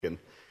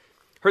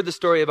Heard the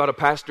story about a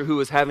pastor who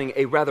was having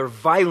a rather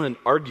violent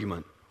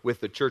argument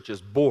with the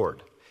church's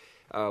board,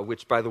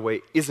 which, by the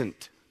way,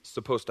 isn't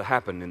supposed to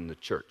happen in the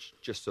church,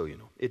 just so you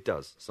know. It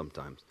does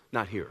sometimes.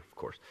 Not here, of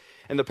course.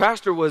 And the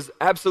pastor was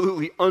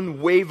absolutely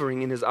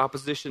unwavering in his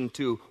opposition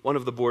to one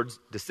of the board's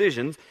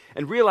decisions,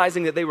 and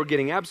realizing that they were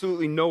getting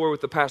absolutely nowhere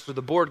with the pastor,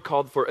 the board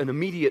called for an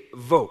immediate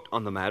vote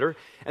on the matter,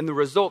 and the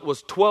result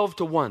was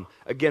 12-1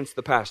 against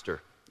the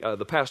pastor.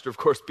 The pastor, of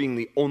course, being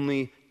the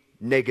only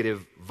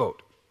negative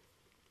vote.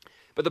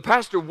 But the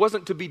pastor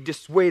wasn't to be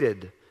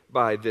dissuaded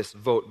by this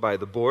vote by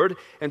the board,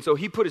 and so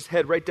he put his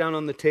head right down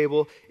on the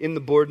table in the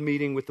board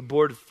meeting with the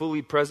board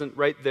fully present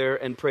right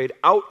there and prayed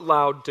out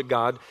loud to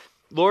God,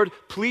 "Lord,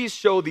 please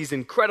show these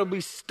incredibly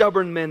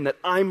stubborn men that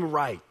I'm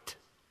right."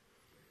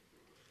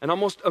 And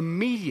almost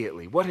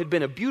immediately, what had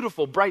been a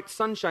beautiful, bright,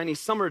 sunshiny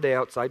summer day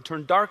outside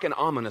turned dark and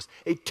ominous.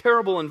 A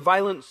terrible and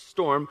violent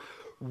storm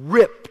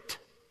ripped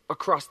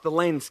across the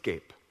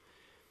landscape.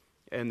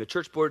 And the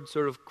church board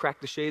sort of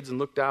cracked the shades and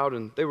looked out,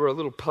 and they were a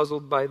little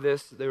puzzled by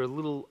this. They were a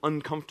little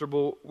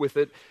uncomfortable with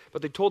it.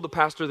 But they told the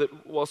pastor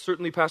that, well,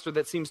 certainly, Pastor,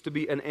 that seems to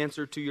be an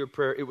answer to your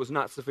prayer. It was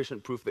not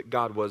sufficient proof that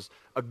God was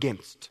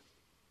against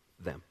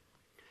them.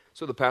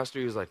 So the pastor,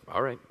 he was like,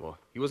 all right, well,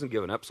 he wasn't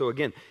giving up. So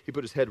again, he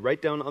put his head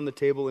right down on the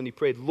table and he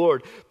prayed,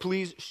 "Lord,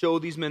 please show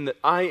these men that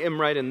I am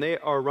right and they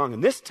are wrong."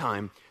 And this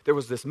time, there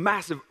was this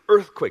massive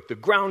earthquake. The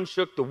ground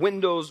shook, the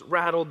windows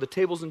rattled, the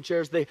tables and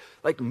chairs, they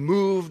like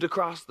moved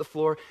across the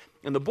floor.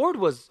 And the board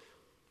was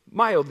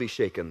mildly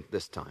shaken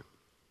this time.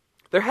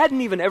 There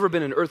hadn't even ever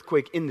been an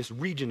earthquake in this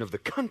region of the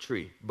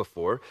country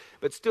before,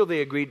 but still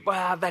they agreed,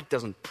 well, that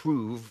doesn't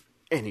prove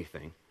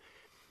anything.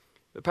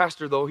 The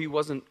pastor, though, he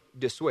wasn't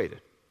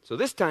dissuaded. So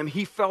this time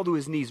he fell to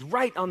his knees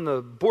right on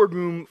the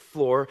boardroom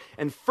floor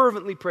and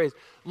fervently praised,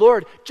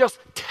 "Lord, just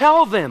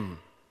tell them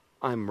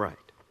I'm right."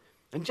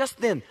 And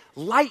just then,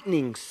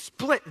 lightning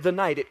split the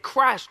night. It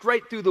crashed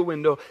right through the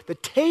window. The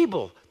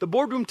table, the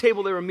boardroom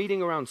table they were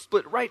meeting around,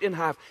 split right in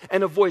half,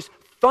 and a voice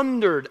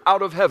thundered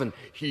out of heaven,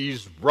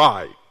 "He's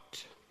right."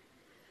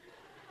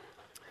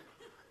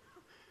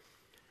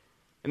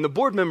 And the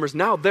board members,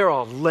 now they're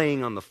all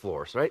laying on the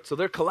floors, right? So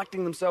they're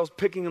collecting themselves,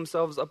 picking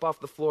themselves up off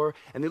the floor,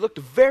 and they looked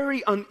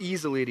very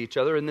uneasily at each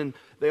other, and then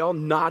they all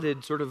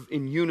nodded sort of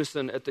in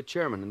unison at the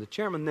chairman. And the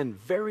chairman then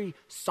very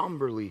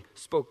somberly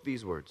spoke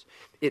these words,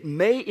 "It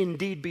may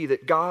indeed be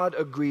that God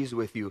agrees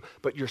with you,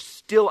 but you're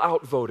still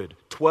outvoted,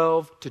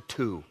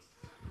 12-2.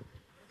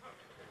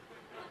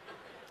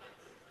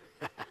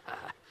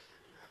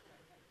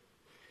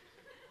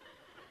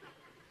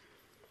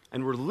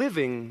 And we're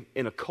living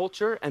in a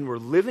culture and we're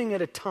living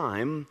at a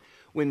time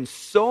when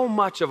so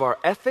much of our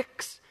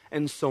ethics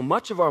and so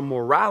much of our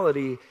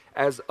morality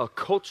as a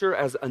culture,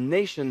 as a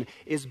nation,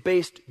 is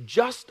based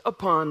just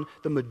upon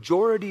the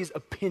majority's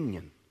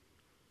opinion,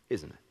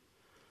 isn't it?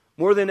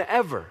 More than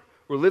ever,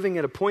 we're living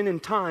at a point in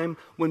time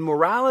when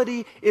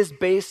morality is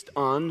based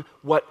on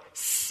what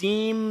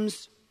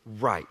seems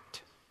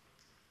right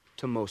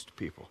to most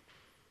people.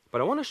 But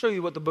I want to show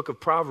you what the book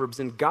of Proverbs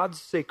in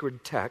God's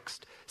sacred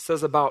text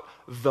says about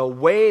the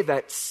way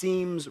that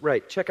seems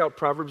right. Check out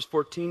Proverbs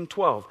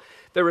 14:12.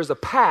 There is a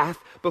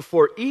path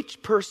before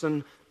each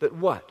person that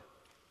what?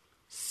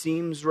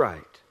 Seems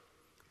right.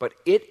 But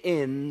it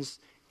ends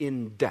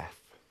in death,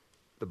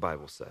 the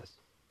Bible says.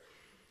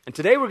 And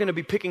today we're going to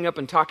be picking up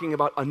and talking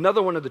about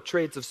another one of the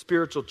traits of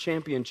spiritual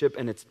championship,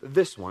 and it's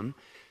this one.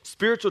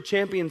 Spiritual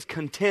champions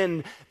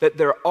contend that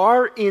there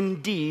are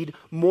indeed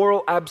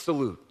moral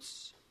absolutes.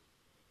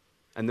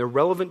 And they're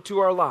relevant to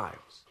our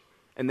lives.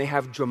 And they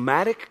have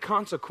dramatic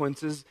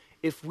consequences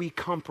if we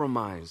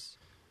compromise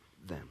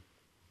them.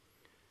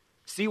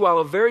 See, while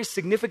a very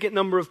significant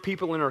number of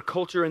people in our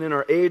culture and in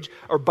our age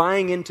are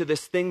buying into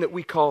this thing that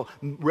we call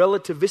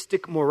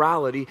relativistic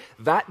morality,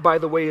 that, by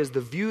the way, is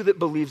the view that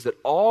believes that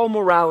all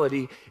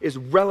morality is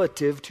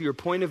relative to your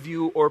point of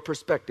view or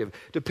perspective.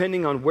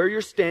 Depending on where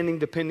you're standing,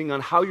 depending on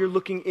how you're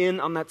looking in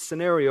on that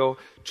scenario,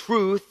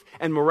 truth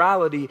and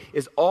morality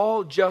is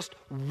all just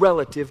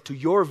relative to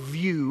your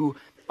view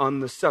on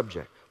the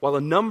subject. While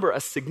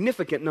a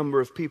significant number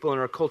of people in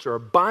our culture are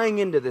buying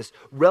into this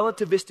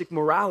relativistic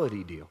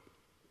morality deal,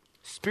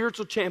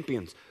 spiritual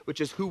champions, which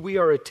is who we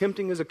are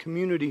attempting as a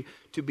community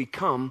to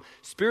become,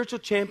 spiritual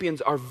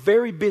champions are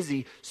very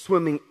busy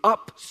swimming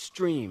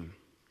upstream,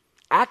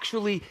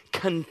 actually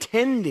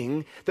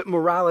contending that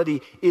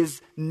morality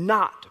is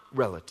not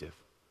relative,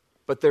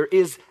 but there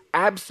is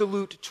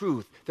absolute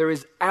truth, there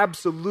is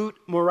absolute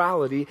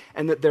morality,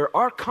 and that there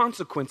are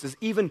consequences,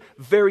 even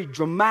very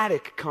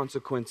dramatic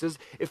consequences,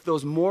 if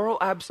those moral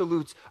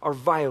absolutes are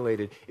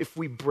violated, if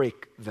we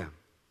break them.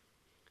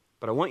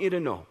 But I want you to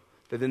know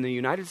that in the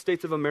United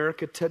States of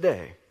America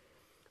today,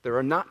 there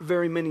are not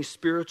very many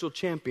spiritual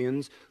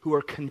champions who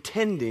are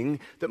contending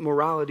that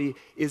morality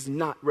is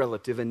not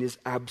relative and is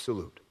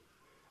absolute.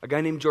 A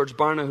guy named George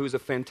Barna, who's a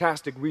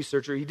fantastic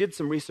researcher, he did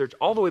some research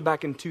all the way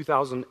back in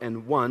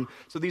 2001.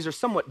 So these are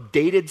somewhat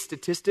dated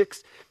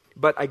statistics,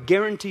 but I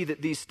guarantee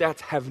that these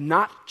stats have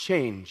not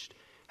changed,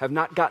 have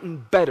not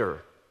gotten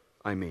better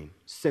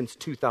since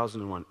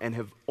 2001, and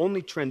have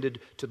only trended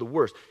to the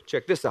worst.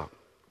 Check this out.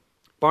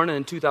 Barna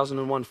in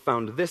 2001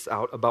 found this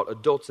out about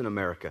adults in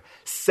America.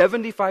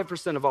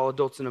 75% of all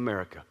adults in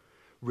America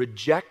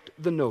reject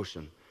the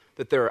notion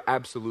that there are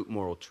absolute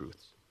moral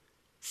truths.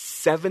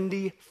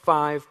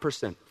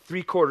 75%,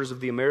 3/4 of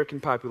the American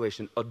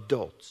population,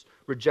 adults,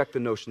 reject the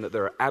notion that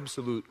there are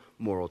absolute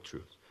moral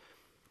truths.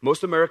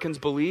 Most Americans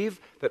believe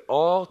that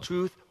all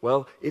truth,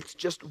 well, it's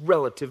just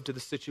relative to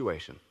the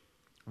situation,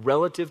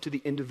 relative to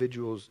the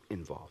individuals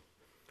involved.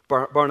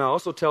 Barna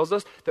also tells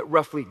us that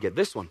roughly, get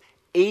this one,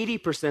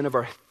 80% of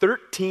our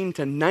 13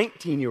 to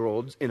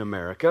 19-year-olds in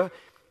America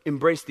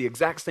embrace the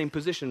exact same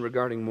position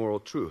regarding moral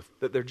truth,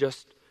 that they're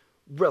just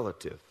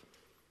relative.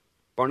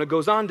 Barna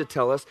goes on to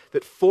tell us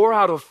that 4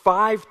 out of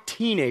 5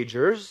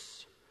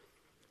 teenagers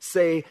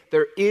say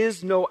there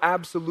is no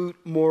absolute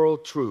moral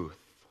truth.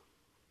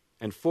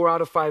 And 4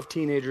 out of 5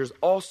 teenagers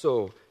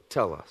also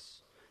tell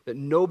us that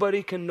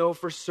nobody can know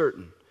for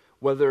certain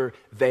whether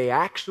they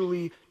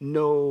actually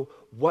know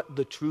what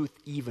the truth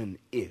even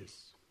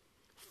is.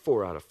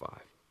 4 out of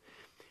 5.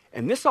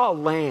 And this all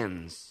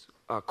lands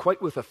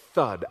quite with a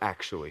thud,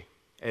 actually.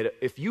 And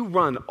if you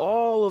run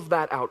all of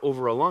that out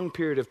over a long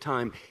period of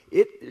time,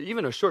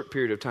 even a short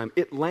period of time,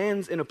 it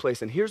lands in a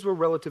place. And here's where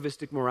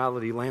relativistic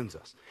morality lands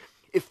us.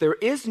 If there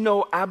is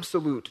no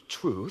absolute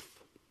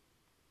truth,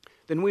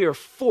 then we are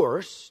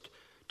forced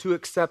to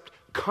accept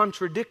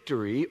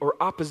contradictory or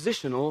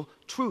oppositional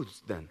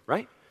truths then,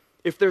 right?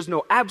 If there's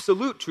no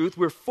absolute truth,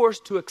 we're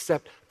forced to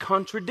accept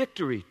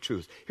contradictory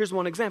truths. Here's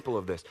one example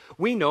of this.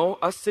 We know,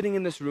 us sitting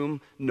in this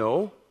room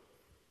know,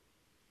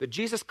 that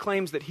Jesus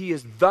claims that he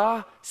is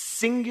the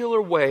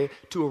singular way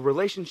to a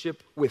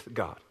relationship with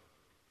God.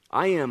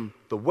 I am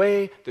the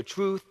way, the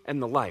truth,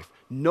 and the life.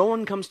 No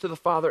one comes to the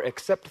Father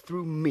except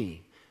through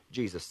me,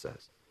 Jesus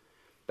says.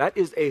 That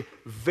is a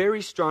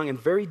very strong and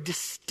very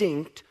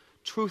distinct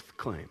truth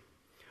claim.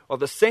 While at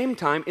the same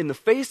time, in the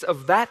face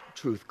of that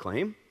truth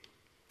claim,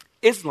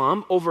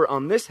 Islam, over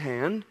on this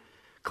hand,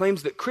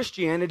 claims that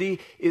Christianity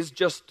is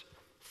just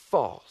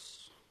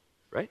false,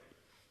 right?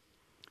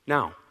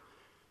 Now,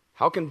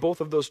 how can both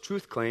of those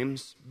truth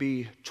claims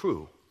be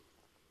true?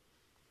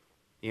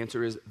 The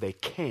answer is they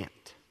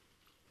can't.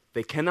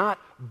 They cannot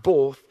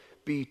both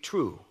be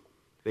true.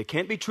 They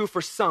can't be true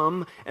for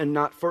some and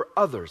not for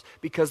others,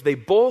 because they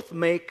both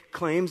make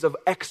claims of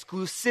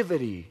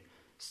exclusivity.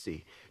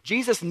 See,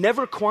 Jesus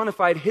never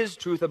quantified his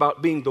truth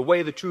about being the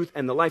way, the truth,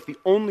 and the life, the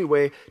only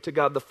way to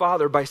God the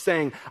Father, by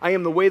saying, I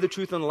am the way, the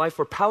truth, and the life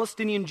for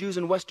Palestinian Jews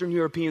and Western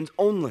Europeans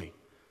only.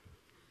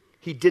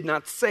 He did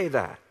not say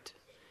that.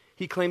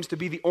 He claims to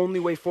be the only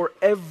way for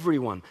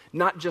everyone,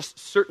 not just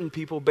certain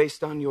people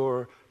based on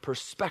your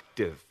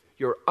perspective,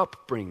 your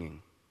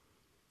upbringing,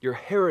 your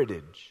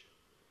heritage.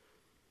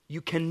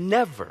 You can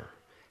never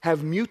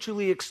have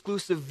mutually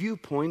exclusive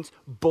viewpoints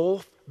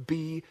both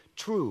be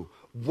true.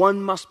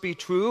 One must be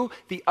true,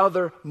 the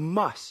other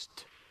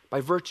must,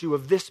 by virtue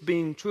of this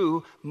being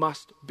true,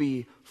 must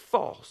be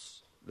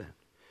false then.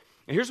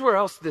 And here's where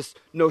else this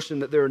notion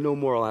that there are no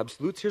moral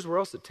absolutes, here's where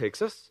else it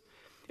takes us.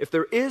 If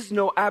there is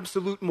no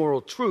absolute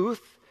moral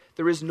truth,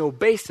 there is no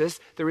basis,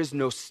 there is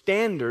no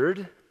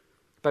standard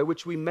by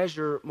which we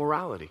measure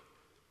morality.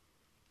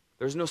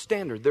 There's no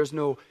standard, there's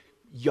no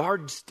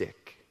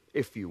yardstick,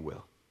 if you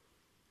will,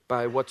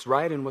 by what's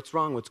right and what's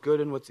wrong, what's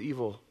good and what's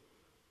evil,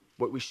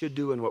 what we should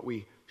do and what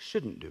we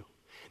shouldn't do.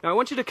 Now, I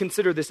want you to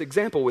consider this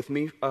example with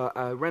me.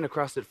 I ran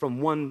across it from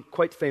one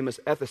quite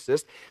famous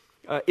ethicist.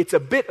 It's a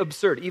bit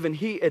absurd, even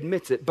he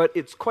admits it, but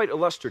it's quite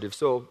illustrative,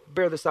 so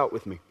bear this out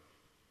with me.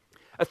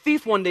 A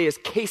thief one day is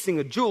casing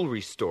a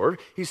jewelry store.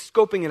 He's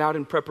scoping it out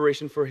in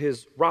preparation for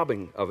his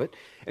robbing of it.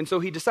 And so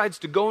he decides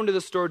to go into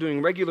the store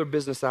during regular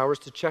business hours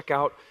to check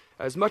out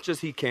as much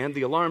as he can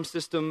the alarm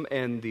system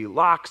and the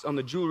locks on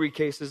the jewelry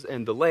cases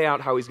and the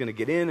layout, how he's going to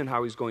get in and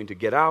how he's going to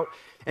get out.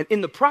 And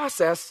in the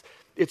process,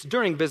 it's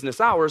during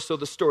business hours, so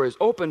the store is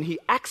open. He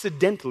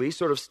accidentally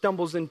sort of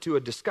stumbles into a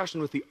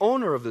discussion with the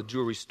owner of the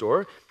jewelry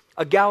store,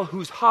 a gal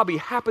whose hobby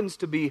happens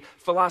to be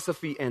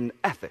philosophy and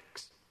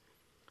ethics.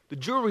 The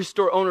jewelry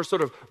store owner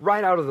sort of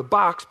right out of the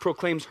box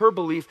proclaims her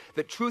belief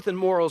that truth and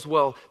morals,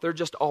 well, they're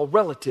just all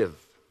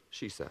relative,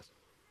 she says.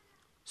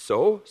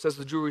 So, says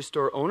the jewelry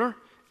store owner,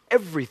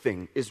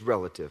 everything is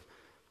relative.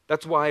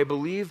 That's why I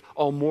believe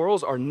all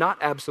morals are not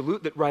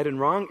absolute, that right and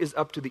wrong is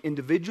up to the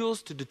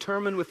individuals to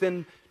determine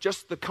within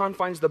just the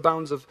confines, the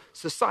bounds of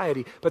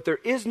society. But there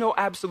is no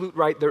absolute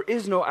right, there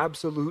is no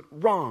absolute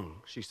wrong,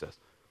 she says.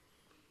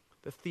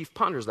 The thief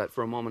ponders that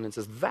for a moment and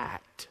says,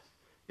 that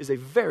is a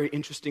very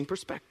interesting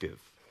perspective.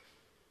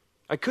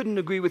 I couldn't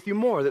agree with you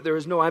more that there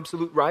is no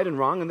absolute right and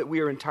wrong and that we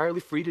are entirely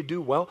free to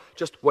do, well,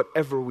 just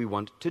whatever we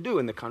want to do.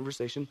 And the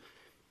conversation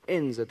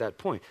ends at that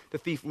point. The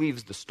thief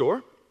leaves the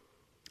store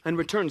and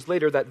returns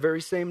later that very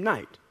same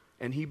night,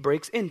 and he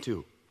breaks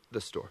into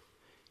the store.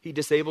 He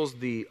disables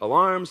the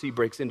alarms, he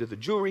breaks into the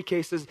jewelry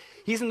cases.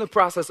 He's in the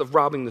process of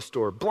robbing the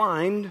store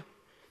blind,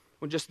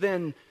 when just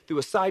then, through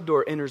a side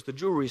door, enters the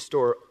jewelry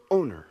store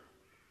owner.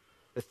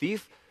 The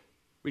thief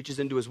reaches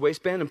into his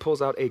waistband and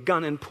pulls out a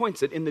gun and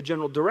points it in the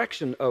general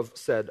direction of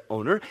said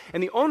owner.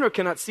 And the owner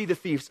cannot see the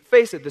thief's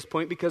face at this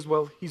point because,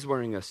 well, he's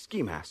wearing a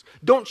ski mask.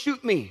 "Don't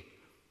shoot me,"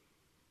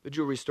 the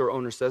jewelry store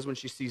owner says when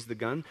she sees the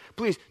gun.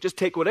 "Please, just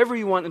take whatever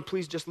you want and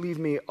please just leave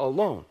me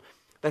alone."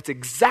 "That's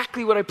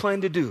exactly what I plan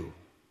to do,"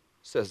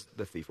 says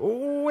the thief.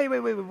 "Oh,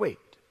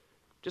 wait.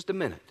 Just a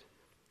minute,"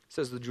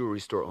 says the jewelry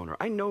store owner.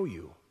 "I know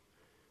you.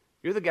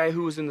 You're the guy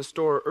who was in the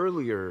store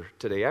earlier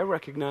today. I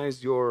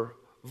recognize your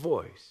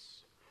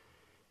voice."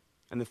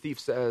 And the thief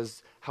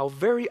says, "How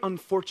very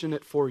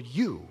unfortunate for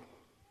you.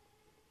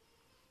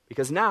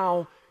 Because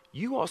now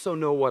you also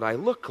know what I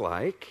look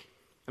like.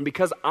 And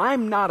because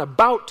I'm not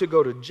about to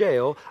go to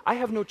jail, I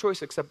have no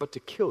choice except but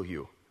to kill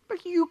you."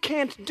 "But you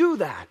can't do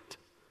that,"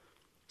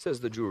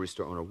 says the jewelry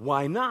store owner.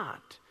 "Why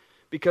not?"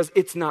 "Because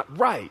it's not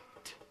right,"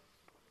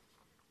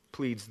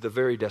 pleads the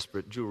very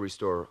desperate jewelry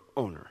store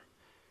owner.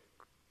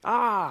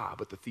 "Ah,"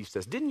 but the thief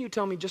says, "didn't you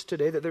tell me just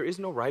today that there is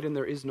no right and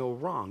there is no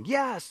wrong?"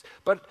 "Yes,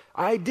 but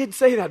I did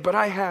say that, but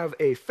I have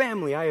a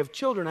family, I have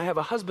children, I have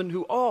a husband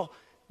who all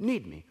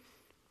need me."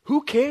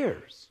 "Who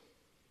cares?"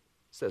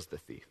 says the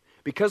thief.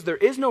 "Because there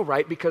is no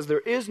right, because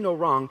there is no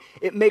wrong,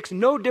 it makes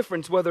no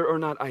difference whether or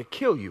not I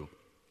kill you.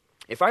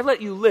 If I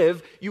let you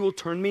live, you will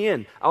turn me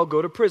in. I'll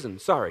go to prison.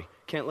 Sorry,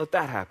 can't let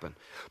that happen."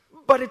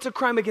 "But it's a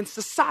crime against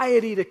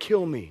society to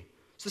kill me.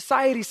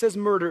 Society says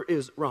murder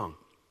is wrong."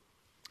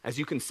 "As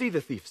you can see,"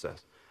 the thief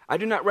says, "I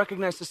do not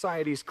recognize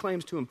society's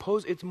claims to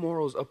impose its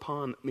morals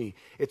upon me.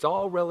 It's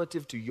all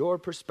relative to your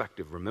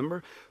perspective,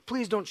 remember?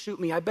 Please don't shoot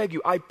me, I beg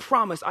you. I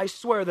promise, I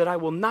swear that I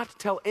will not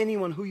tell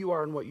anyone who you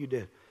are and what you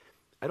did.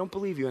 I don't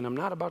believe you, and I'm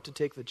not about to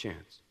take the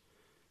chance."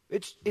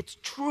 It's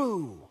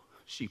true,"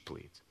 she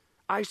pleads.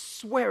 "I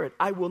swear it.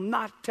 I will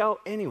not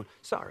tell anyone."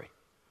 "Sorry,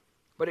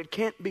 but it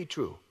can't be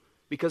true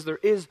because there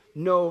is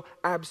no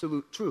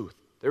absolute truth.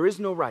 There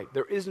is no right.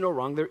 There is no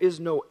wrong. There is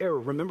no error.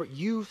 Remember,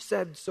 you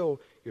said so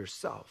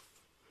yourself.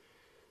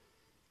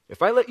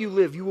 If I let you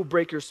live, you will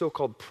break your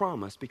so-called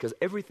promise because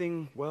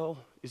everything,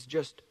 well, is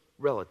just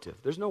relative.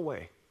 There's no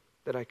way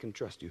that I can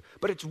trust you.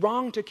 But it's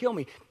wrong to kill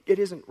me. It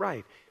isn't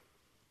right."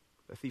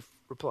 The thief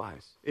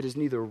replies, "It is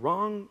neither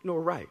wrong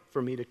nor right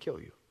for me to kill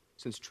you.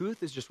 Since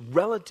truth is just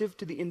relative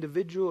to the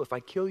individual, if I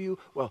kill you,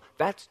 well,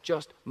 that's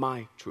just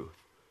my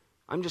truth.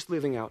 I'm just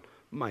living out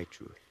my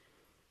truth.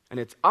 And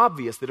it's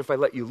obvious that if I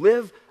let you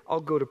live, I'll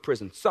go to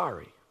prison.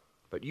 Sorry,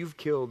 but you've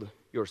killed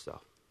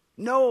yourself."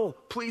 "No,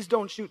 please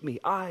don't shoot me.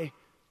 I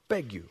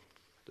beg you,"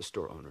 the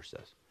store owner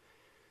says.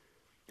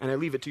 And I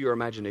leave it to your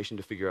imagination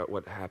to figure out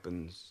what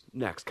happens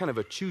next. Kind of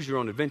a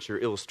choose-your-own-adventure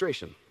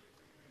illustration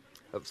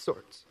of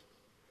sorts.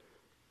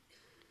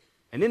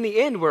 And in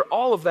the end, where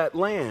all of that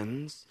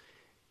lands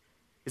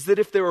is that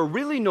if there are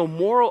really no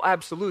moral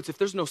absolutes, if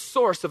there's no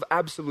source of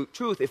absolute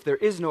truth, if there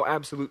is no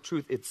absolute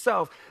truth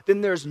itself,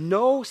 then there's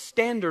no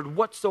standard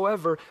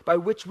whatsoever by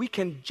which we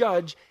can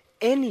judge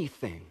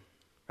anything,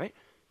 right?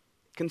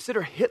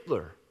 Consider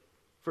Hitler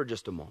for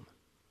just a moment.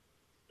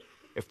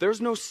 If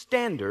there's no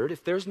standard,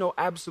 if there's no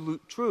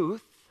absolute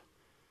truth,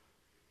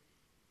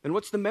 then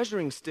what's the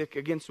measuring stick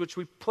against which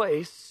we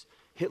place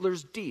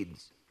Hitler's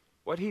deeds,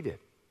 what he did?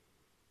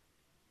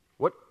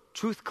 What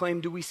truth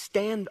claim do we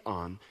stand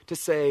on to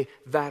say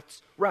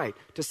that's right,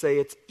 to say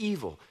it's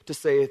evil, to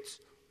say it's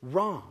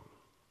wrong?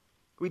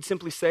 We'd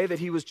simply say that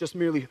he was just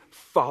merely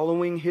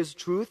following his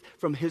truth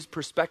from his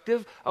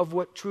perspective of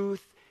what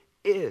truth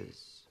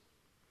is.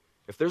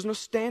 If there's no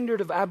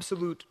standard of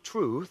absolute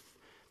truth,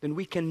 then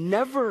we can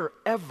never,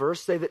 ever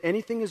say that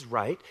anything is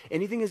right,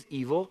 anything is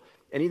evil,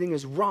 anything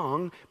is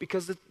wrong,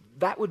 because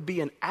that would be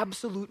an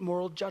absolute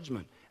moral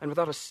judgment. And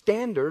without a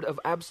standard of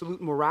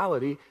absolute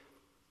morality,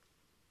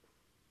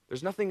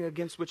 there's nothing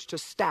against which to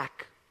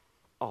stack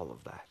all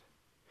of that.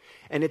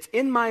 And it's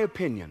in my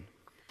opinion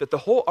that the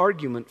whole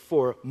argument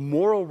for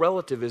moral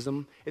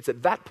relativism, it's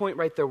at that point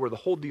right there where the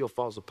whole deal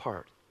falls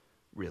apart,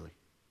 really.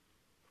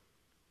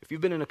 If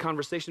you've been in a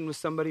conversation with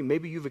somebody,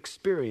 maybe you've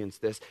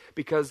experienced this,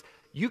 because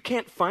you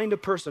can't find a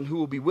person who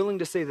will be willing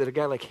to say that a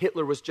guy like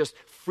Hitler was just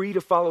free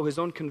to follow his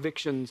own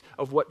convictions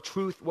of what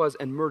truth was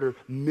and murder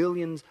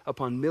millions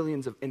upon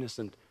millions of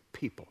innocent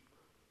people.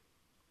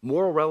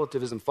 Moral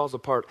relativism falls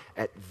apart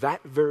at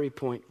that very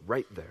point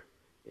right there,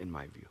 in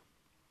my view.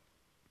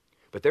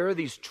 But there are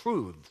these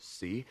truths,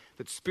 see,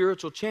 that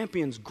spiritual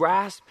champions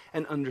grasp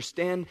and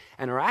understand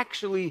and are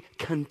actually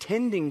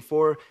contending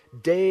for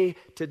day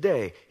to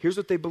day. Here's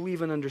what they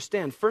believe and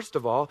understand. First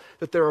of all,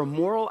 that there are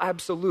moral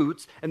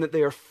absolutes and that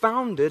they are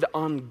founded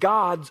on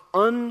God's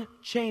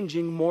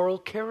unchanging moral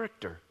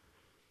character.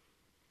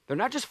 They're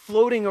not just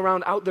floating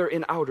around out there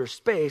in outer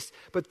space,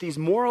 but these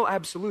moral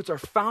absolutes are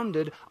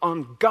founded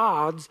on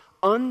God's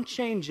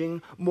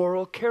unchanging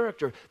moral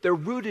character. They're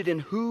rooted in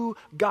who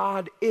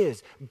God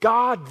is.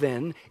 God,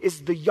 then,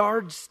 is the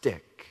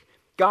yardstick.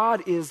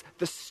 God is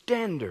the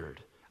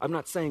standard. I'm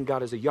not saying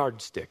God is a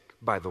yardstick,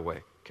 by the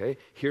way, okay?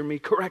 Hear me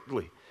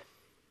correctly.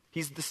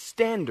 He's the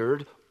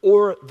standard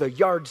or the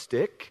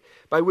yardstick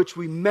by which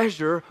we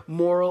measure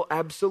moral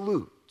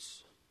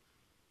absolutes.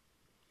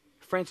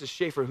 Francis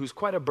Schaeffer, who's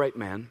quite a bright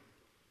man,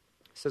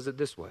 says it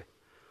this way.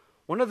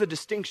 One of the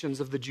distinctions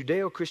of the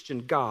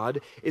Judeo-Christian God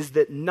is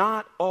that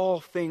not all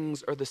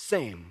things are the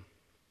same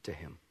to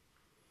him.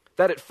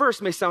 That at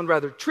first may sound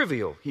rather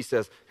trivial, he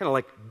says, kind of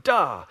like,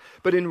 duh.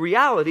 But in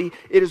reality,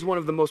 it is one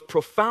of the most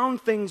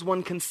profound things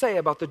one can say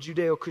about the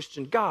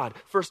Judeo-Christian God.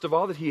 First of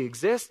all, that he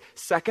exists.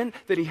 Second,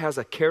 that he has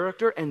a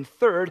character. And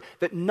third,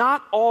 that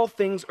not all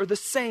things are the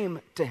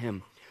same to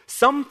him.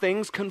 Some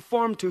things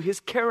conform to his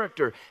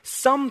character.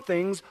 Some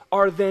things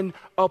are then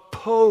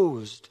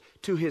opposed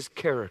to his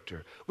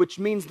character, which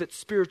means that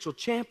spiritual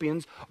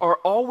champions are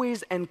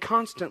always and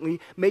constantly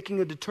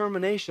making a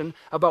determination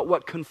about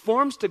what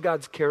conforms to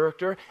God's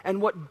character and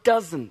what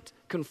doesn't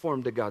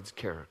conform to God's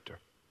character.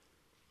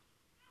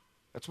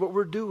 That's what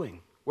we're doing.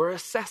 We're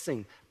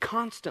assessing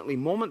constantly,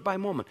 moment by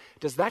moment.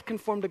 Does that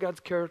conform to God's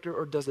character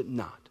or does it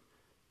not?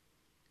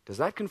 Does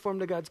that conform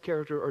to God's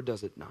character or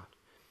does it not?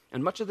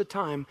 And much of the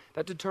time,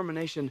 that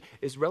determination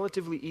is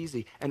relatively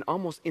easy and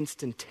almost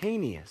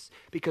instantaneous,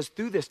 because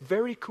through this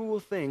very cool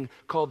thing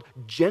called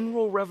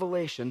general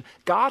revelation,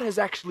 God has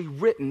actually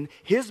written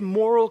his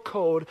moral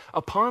code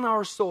upon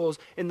our souls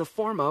in the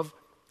form of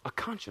a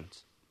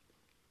conscience.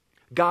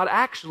 God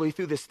actually,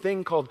 through this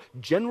thing called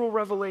general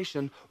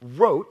revelation,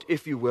 wrote,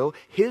 if you will,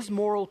 his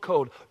moral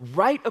code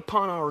right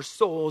upon our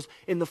souls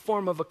in the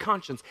form of a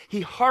conscience.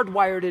 He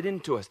hardwired it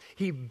into us.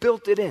 He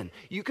built it in.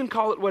 You can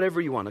call it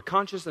whatever you want, a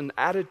conscience, an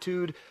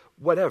attitude,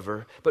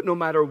 whatever. But no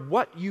matter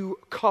what you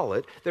call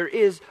it, there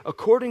is,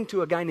 according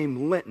to a guy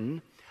named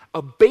Linton,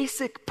 a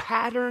basic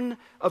pattern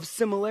of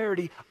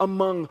similarity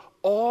among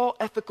all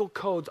ethical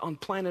codes on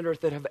planet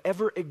Earth that have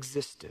ever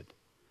existed.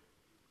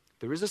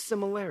 There is a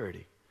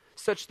similarity.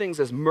 Such things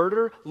as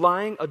murder,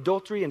 lying,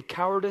 adultery, and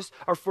cowardice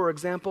are, for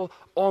example,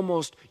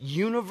 almost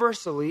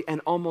universally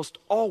and almost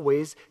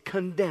always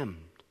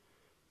condemned.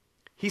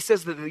 He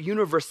says that the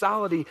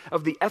universality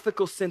of the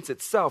ethical sense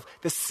itself,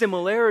 the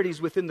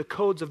similarities within the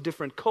codes of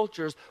different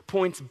cultures,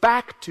 points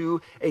back to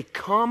a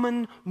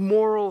common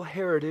moral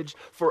heritage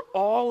for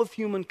all of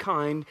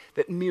humankind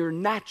that mere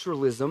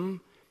naturalism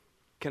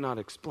cannot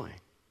explain.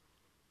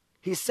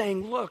 He's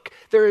saying, look,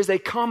 there is a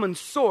common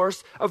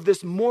source of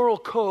this moral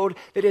code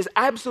that is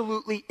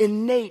absolutely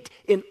innate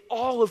in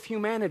all of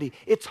humanity.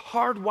 It's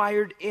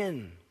hardwired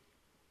in,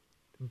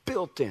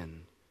 built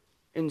in,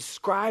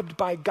 inscribed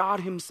by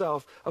God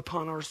himself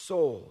upon our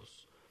souls.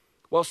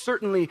 While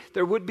certainly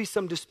there would be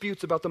some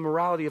disputes about the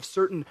morality of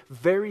certain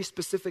very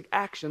specific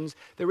actions,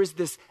 there is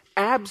this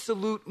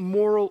absolute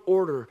moral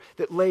order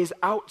that lays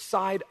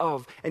outside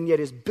of and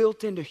yet is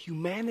built into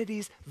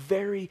humanity's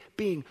very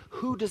being.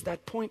 Who does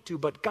that point to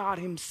but God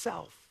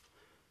himself,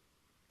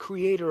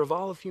 creator of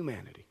all of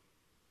humanity?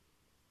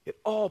 It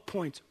all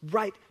points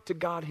right to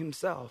God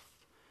himself.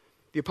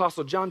 The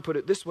Apostle John put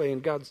it this way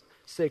in God's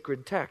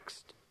sacred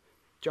text,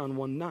 John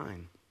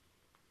 1:9.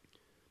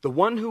 The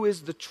one who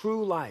is the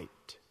true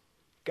light,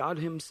 God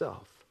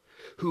himself,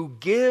 who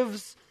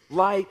gives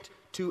light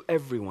to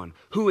everyone,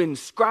 who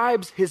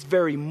inscribes his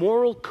very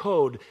moral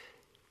code,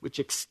 which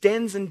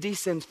extends and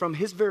descends from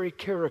his very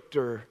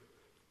character,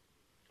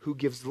 who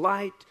gives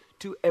light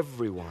to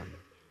everyone,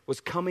 was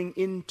coming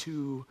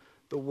into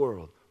the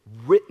world,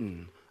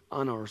 written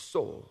on our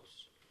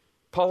souls.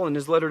 Paul, in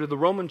his letter to the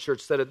Roman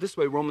church, said it this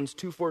way, Romans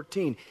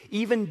 2:14,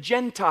 even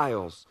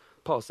Gentiles,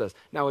 Paul says.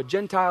 Now, a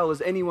Gentile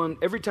is anyone,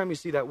 every time you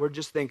see that word,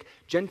 just think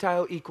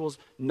Gentile equals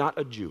not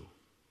a Jew.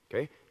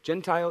 Okay?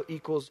 Gentile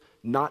equals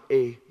not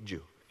a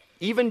Jew.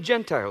 Even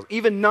Gentiles,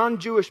 even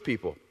non-Jewish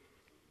people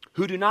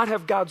who do not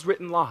have God's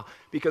written law,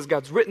 because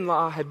God's written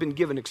law had been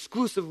given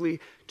exclusively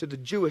to the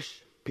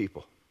Jewish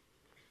people.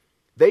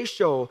 They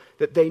show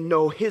that they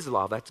know his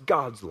law, that's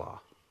God's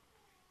law.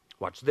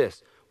 Watch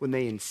this. When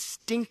they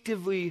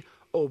instinctively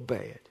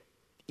obey it,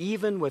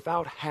 even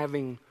without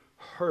having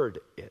heard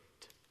it.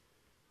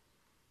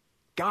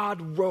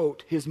 God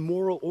wrote his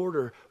moral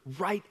order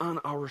right on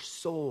our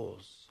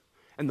souls.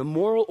 And the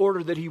moral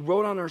order that he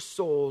wrote on our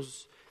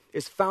souls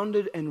is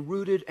founded and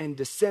rooted and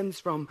descends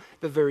from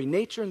the very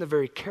nature and the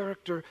very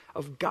character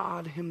of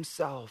God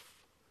himself.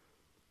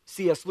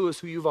 C.S. Lewis,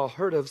 who you've all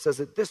heard of, says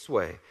it this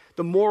way.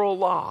 The moral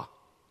law,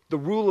 the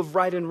rule of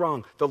right and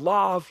wrong, the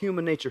law of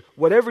human nature,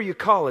 whatever you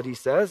call it, he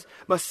says,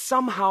 must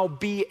somehow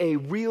be a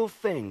real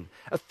thing,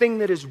 a thing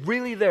that is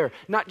really there,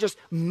 not just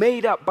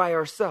made up by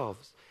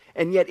ourselves.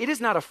 And yet it is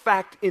not a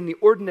fact in the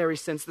ordinary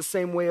sense the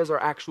same way as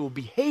our actual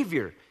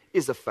behavior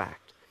is a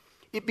fact.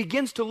 It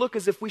begins to look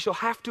as if we shall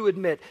have to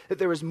admit that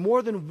there is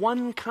more than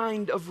one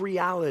kind of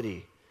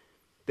reality.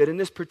 That in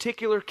this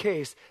particular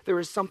case, there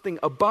is something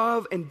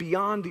above and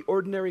beyond the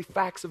ordinary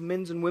facts of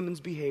men's and women's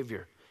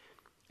behavior.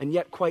 And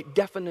yet quite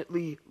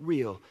definitely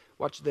real.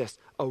 Watch this.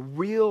 A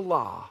real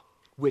law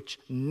which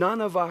none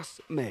of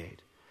us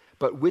made,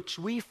 but which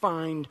we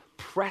find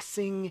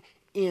pressing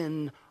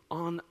in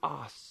on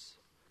us.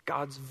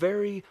 God's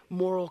very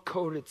moral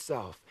code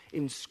itself,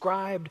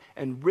 inscribed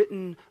and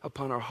written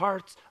upon our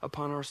hearts,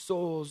 upon our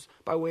souls,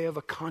 by way of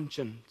a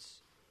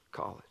conscience,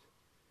 call it.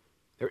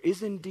 There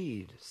is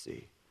indeed,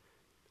 see,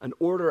 an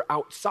order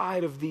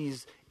outside of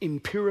these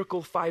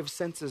empirical five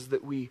senses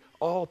that we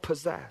all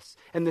possess.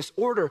 And this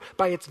order,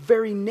 by its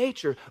very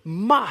nature,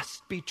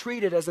 must be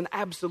treated as an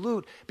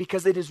absolute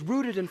because it is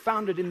rooted and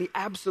founded in the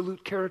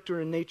absolute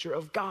character and nature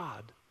of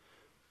God.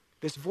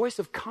 This voice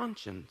of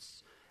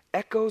conscience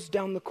echoes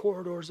down the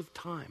corridors of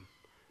time,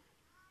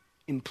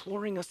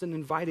 imploring us and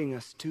inviting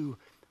us to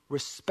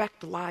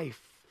respect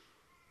life,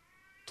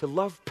 to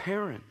love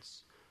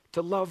parents,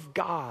 to love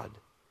God,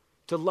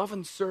 to love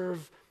and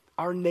serve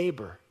our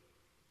neighbor,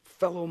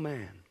 fellow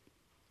man.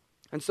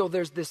 And so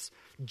there's this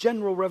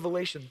general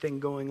revelation thing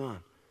going on.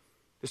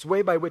 This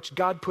way by which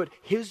God put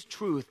his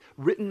truth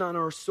written on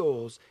our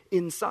souls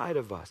inside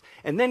of us.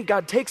 And then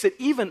God takes it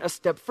even a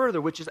step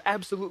further, which is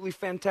absolutely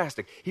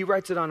fantastic. He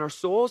writes it on our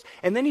souls,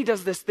 and then he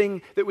does this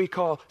thing that we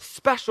call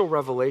special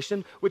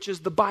revelation, which is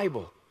the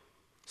Bible.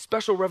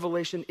 Special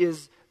revelation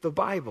is the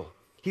Bible.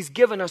 He's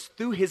given us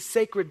through his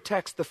sacred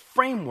text the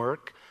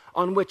framework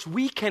on which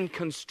we can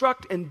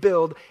construct and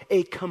build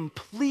a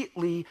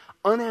completely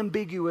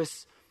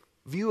unambiguous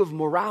view of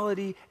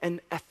morality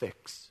and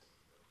ethics.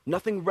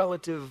 Nothing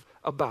relative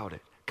about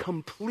it.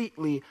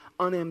 Completely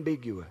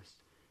unambiguous.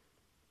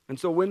 And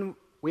so when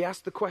we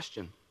ask the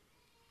question,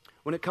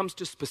 when it comes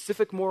to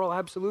specific moral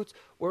absolutes,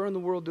 where in the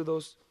world do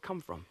those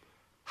come from?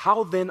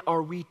 How then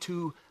are we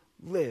to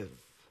live?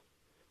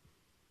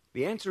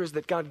 The answer is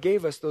that God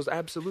gave us those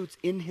absolutes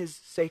in his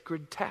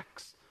sacred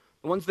text.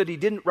 The ones that he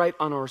didn't write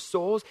on our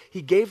souls,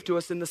 he gave to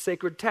us in the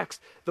sacred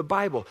text, the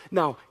Bible.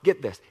 Now,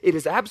 get this. It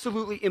is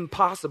absolutely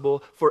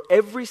impossible for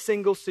every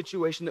single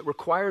situation that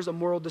requires a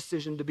moral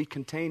decision to be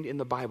contained in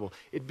the Bible.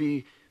 It'd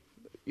be,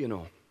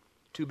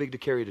 too big to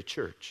carry to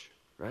church,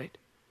 right?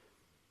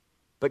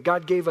 But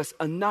God gave us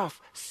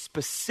enough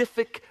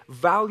specific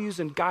values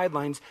and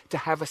guidelines to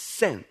have a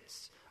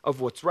sense of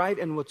what's right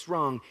and what's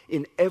wrong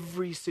in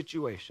every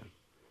situation.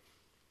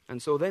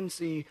 And so then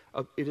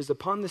it is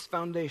upon this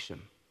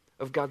foundation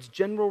of God's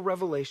general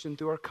revelation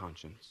through our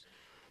conscience,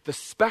 the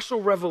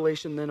special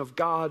revelation then of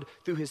God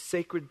through his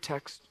sacred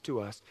text to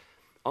us.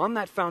 On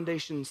that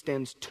foundation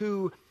stands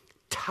two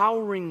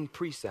towering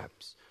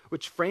precepts,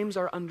 which frames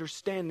our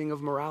understanding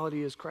of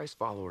morality as Christ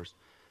followers,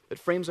 that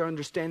frames our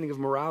understanding of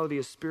morality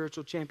as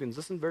spiritual champions.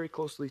 Listen very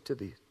closely to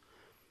these.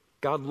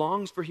 God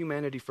longs for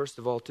humanity, first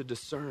of all, to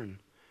discern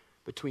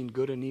between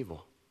good and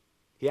evil.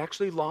 He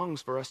actually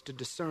longs for us to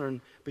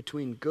discern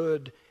between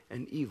good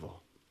and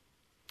evil.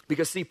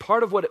 Because see,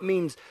 part of what it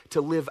means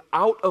to live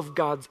out of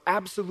God's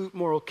absolute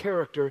moral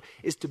character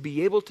is to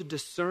be able to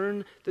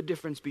discern the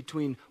difference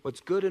between what's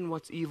good and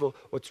what's evil,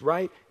 what's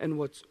right and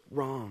what's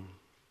wrong.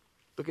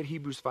 Look at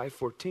Hebrews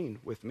 5:14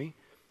 with me.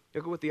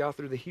 Look at what the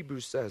author of the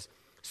Hebrews says.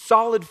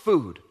 Solid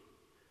food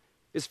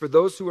is for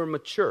those who are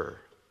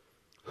mature,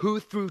 who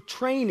through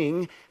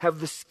training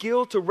have the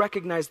skill to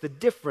recognize the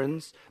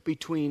difference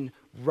between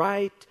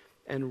right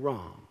and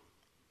wrong.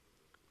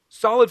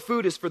 Solid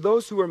food is for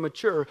those who are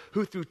mature,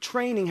 who through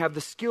training have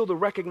the skill to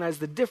recognize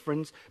the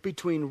difference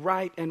between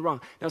right and wrong.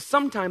 Now,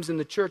 sometimes in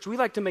the church, we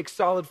like to make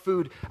solid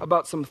food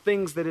about some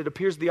things that it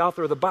appears the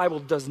author of the Bible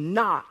does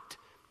not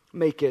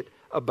make it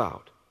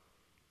about.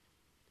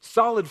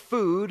 Solid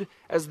food,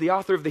 as the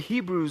author of the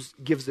Hebrews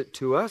gives it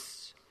to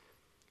us,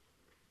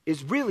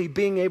 is really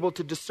being able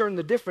to discern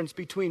the difference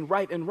between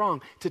right and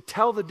wrong, to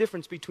tell the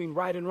difference between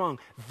right and wrong.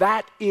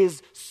 That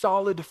is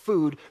solid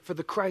food for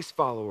the Christ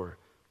follower.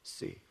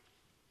 See.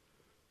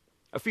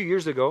 A few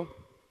years ago,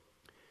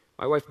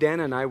 my wife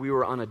Dana and I, we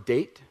were on a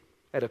date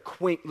at a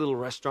quaint little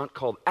restaurant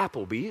called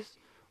Applebee's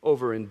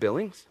over in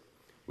Billings.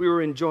 We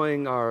were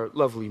enjoying our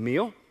lovely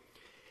meal.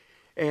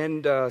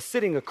 And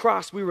sitting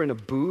across, we were in a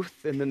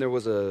booth, and then there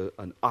was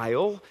an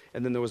aisle,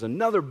 and then there was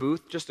another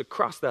booth just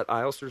across that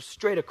aisle, sort of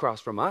straight across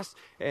from us.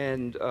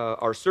 And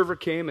our server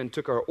came and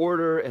took our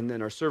order, and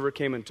then our server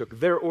came and took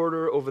their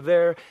order over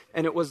there.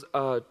 And it was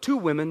two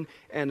women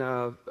and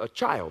a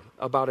child,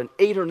 about an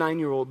 8 or 9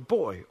 year old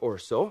boy or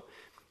so.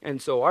 And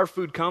so our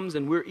food comes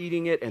and we're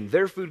eating it, and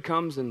their food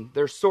comes and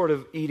they're sort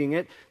of eating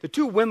it. The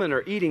two women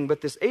are eating, but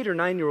this 8 or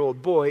 9 year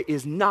old boy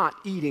is not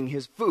eating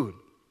his food.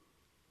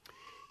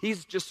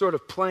 He's just sort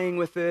of playing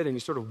with it, and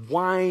he's sort of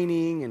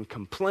whining and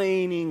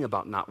complaining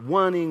about not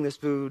wanting this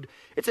food.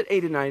 It's an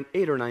 8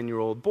 or 9 year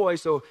old boy,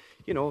 so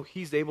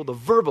he's able to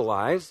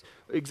verbalize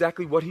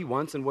exactly what he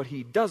wants and what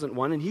he doesn't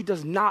want, and he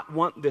does not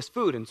want this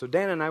food. And so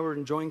Dan and I were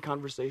enjoying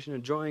conversation,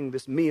 enjoying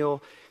this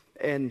meal.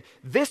 And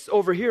this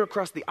over here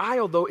across the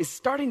aisle, though, is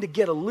starting to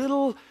get a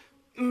little,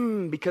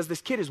 because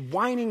this kid is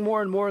whining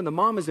more and more, and the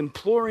mom is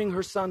imploring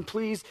her son,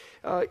 please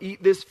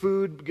eat this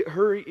food.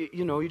 Hurry,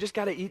 you just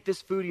got to eat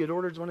this food. He had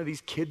ordered one of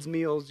these kids'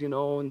 meals,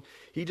 and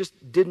he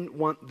just didn't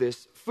want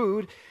this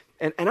food.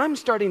 And I'm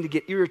starting to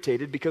get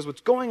irritated because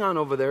what's going on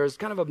over there is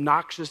kind of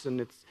obnoxious, and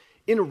it's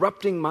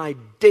interrupting my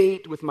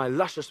date with my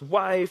luscious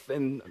wife,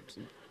 and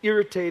I'm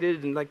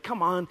irritated, and like,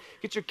 come on,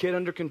 get your kid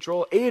under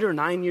control. 8 or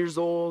 9 years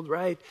old,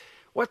 right?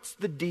 What's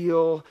the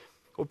deal?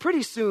 Well,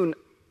 pretty soon,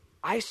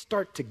 I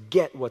start to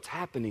get what's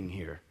happening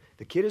here.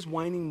 The kid is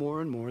whining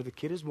more and more. The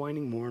kid is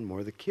whining more and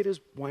more. The kid is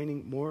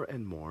whining more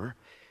and more.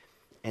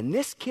 And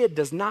this kid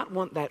does not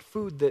want that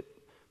food that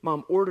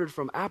mom ordered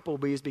from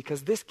Applebee's,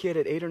 because this kid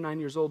at 8 or 9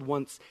 years old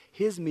wants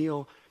his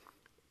meal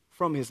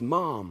from his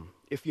mom,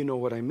 if you know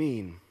what I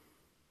mean.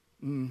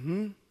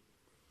 You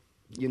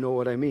know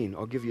what I mean.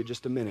 I'll give you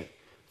just a minute.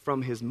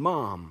 From his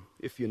mom,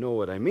 if you know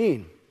what I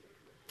mean.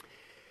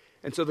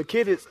 And so the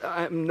kid is,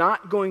 I'm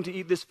not going to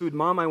eat this food.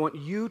 Mom, I want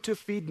you to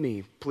feed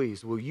me,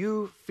 please. Will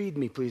you feed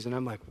me, please? And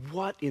I'm like,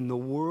 what in the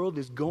world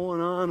is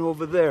going on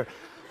over there?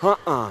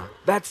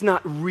 That's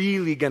not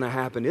really going to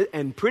happen.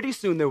 And pretty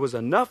soon there was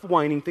enough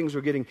whining. Things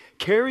were getting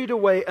carried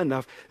away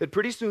enough that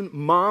pretty soon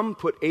mom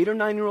put 8 or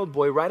 9-year-old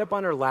boy right up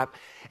on her lap,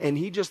 and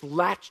he just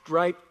latched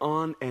right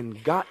on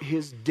and got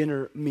his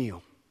dinner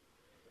meal.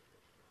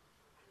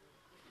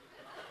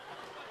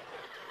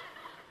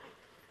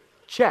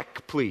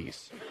 Check,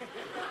 please.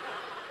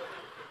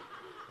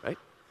 Right?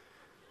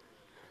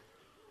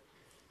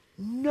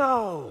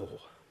 No.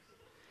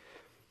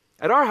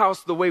 At our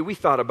house, the way we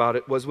thought about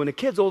it was when a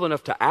kid's old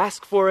enough to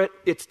ask for it,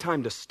 it's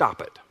time to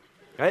stop it.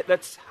 Right?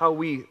 That's how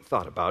we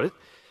thought about it.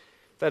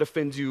 If that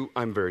offends you,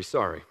 I'm very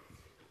sorry.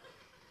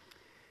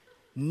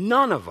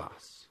 None of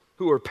us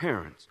who are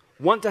parents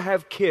want to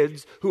have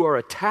kids who are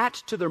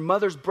attached to their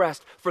mother's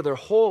breast for their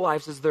whole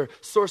lives as their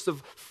source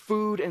of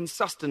food and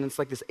sustenance,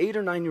 like this 8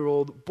 or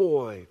 9-year-old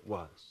boy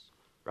was,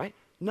 right?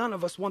 None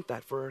of us want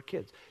that for our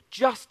kids.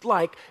 Just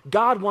like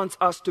God wants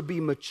us to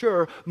be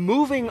mature,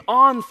 moving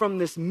on from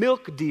this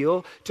milk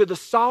deal to the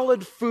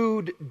solid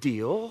food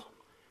deal,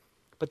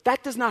 but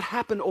that does not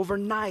happen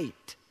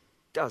overnight,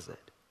 does it?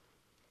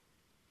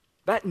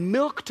 That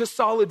milk to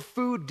solid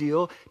food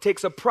deal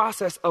takes a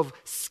process of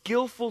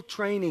skillful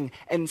training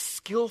and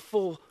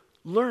skillful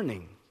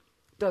learning,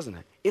 doesn't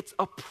it? It's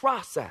a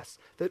process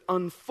that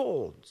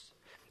unfolds.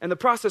 And the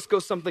process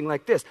goes something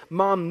like this.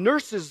 Mom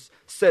nurses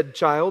said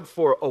child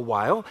for a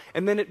while,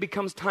 and then it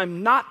becomes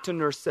time not to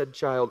nurse said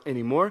child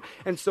anymore,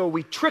 and so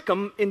we trick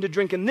them into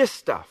drinking this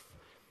stuff.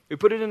 We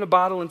put it in a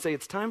bottle and say,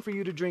 it's time for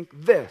you to drink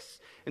this.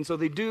 And so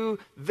they do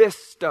this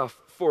stuff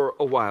for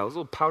a while. It's a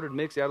little powdered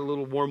mix, you add a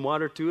little warm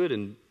water to it,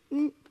 and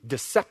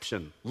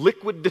deception,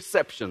 liquid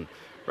deception,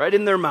 right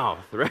in their mouth,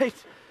 right?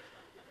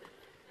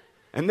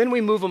 And then we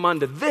move them on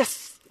to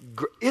this.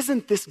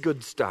 Isn't this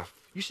good stuff?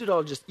 You should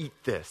all just eat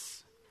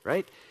this,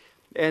 right?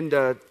 And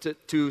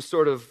to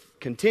sort of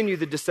continue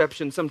the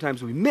deception,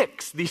 sometimes we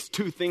mix these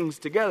two things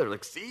together.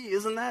 Like, see,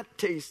 isn't that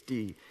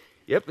tasty?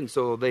 Yep, and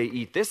so they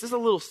eat this. This is a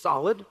little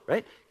solid,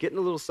 right? Getting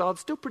a little solid,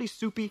 still pretty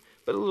soupy,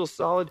 but a little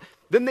solid.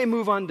 Then they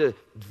move on to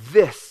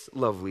this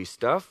lovely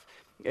stuff.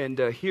 And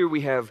here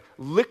we have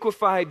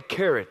liquefied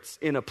carrots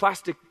in a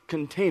plastic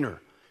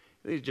container.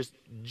 It just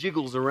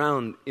jiggles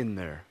around in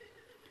there.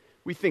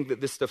 We think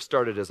that this stuff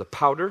started as a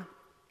powder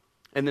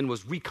and then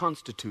was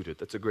reconstituted.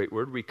 That's a great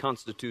word,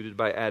 reconstituted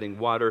by adding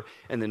water.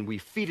 And then we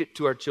feed it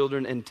to our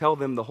children and tell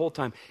them the whole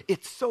time,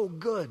 it's so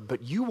good,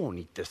 but you won't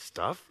eat this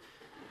stuff.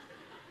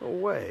 No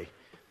way.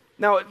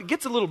 Now, it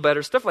gets a little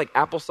better. Stuff like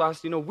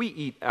applesauce, we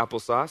eat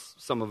applesauce,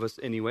 some of us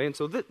anyway. And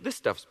so this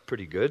stuff's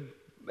pretty good.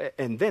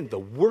 And then the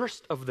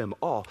worst of them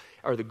all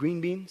are the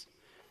green beans.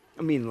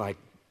 I mean, like,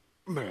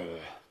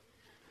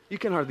 you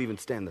can hardly even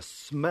stand the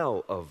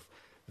smell of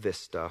this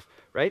stuff,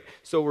 right?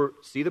 So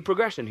see the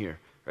progression here,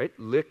 right?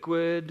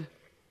 Liquid,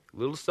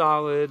 little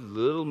solid,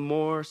 little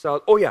more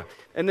solid. Oh yeah,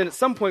 and then at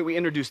some point we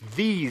introduce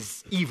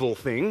these evil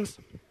things.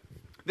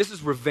 This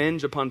is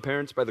revenge upon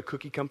parents by the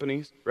cookie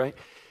companies, right?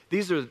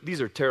 These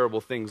are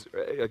terrible things.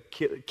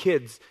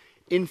 Kids,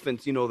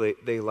 infants,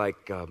 they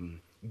like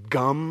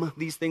gum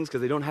these things because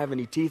they don't have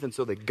any teeth, and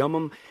so they gum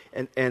them,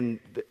 and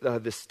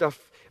this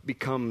stuff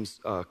becomes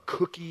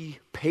cookie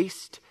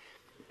paste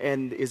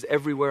and is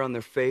everywhere on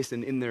their face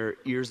and in their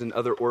ears and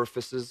other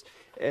orifices,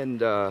 and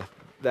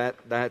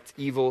that's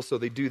evil. So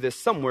they do this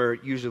somewhere,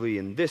 usually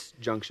in this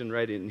junction,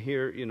 right in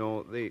here.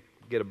 They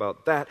get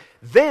about that.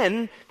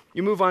 Then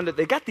you move on to,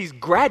 they got these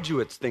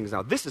graduates things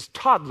now. This is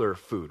toddler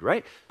food,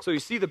 right? So you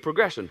see the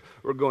progression.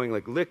 We're going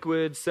like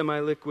liquid,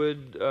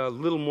 semi-liquid, a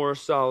little more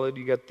solid.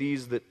 You got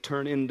these that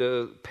turn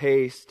into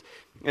paste.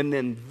 And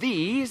then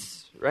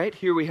these, right?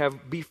 Here we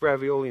have beef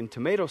ravioli and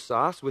tomato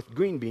sauce with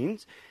green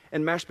beans,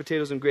 and mashed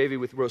potatoes and gravy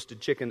with roasted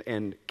chicken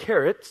and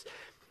carrots.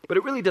 But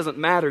it really doesn't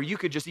matter. You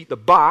could just eat the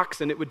box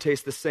and it would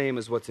taste the same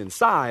as what's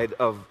inside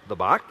of the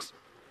box.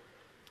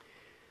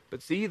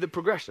 But see the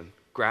progression.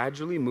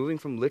 Gradually moving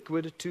from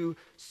liquid to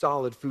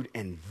solid food,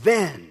 and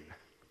then,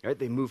 right,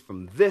 they move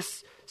from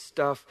this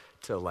stuff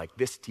to like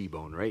this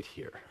T-bone right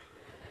here.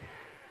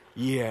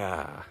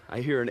 Yeah, I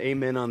hear an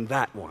amen on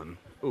that one.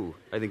 Ooh,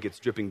 I think it's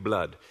dripping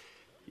blood.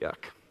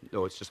 Yuck.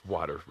 No, it's just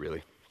water,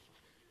 really.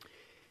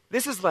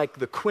 This is like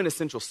the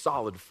quintessential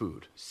solid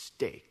food,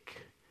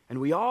 steak. And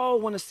we all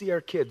want to see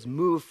our kids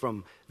move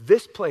from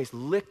this place,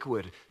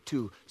 liquid,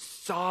 to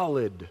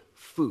solid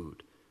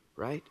food,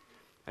 right?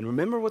 And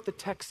remember what the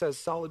text says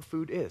solid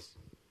food is.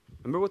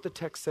 Remember what the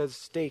text says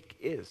steak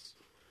is.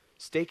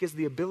 Steak is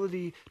the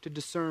ability to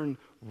discern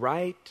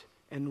right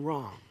and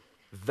wrong.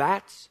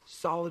 That's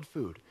solid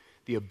food.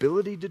 The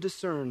ability to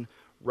discern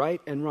right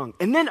and wrong.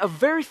 And then a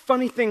very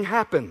funny thing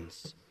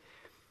happens.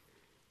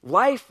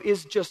 Life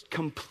is just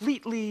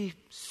completely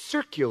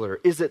circular,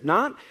 is it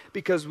not?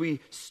 Because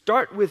we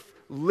start with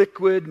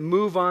liquid,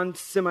 move on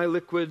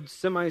semi-liquid,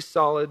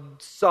 semi-solid,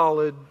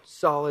 solid,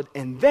 solid,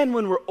 and then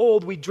when we're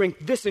old, we drink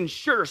this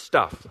Ensure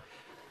stuff.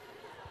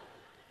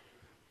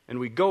 And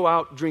we go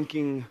out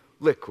drinking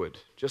liquid,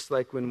 just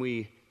like when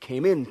we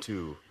came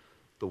into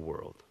the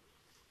world,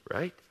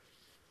 right?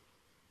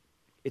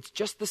 It's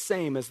just the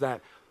same as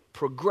that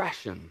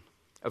progression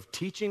of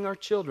teaching our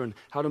children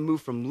how to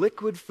move from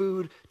liquid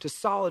food to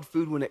solid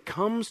food when it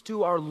comes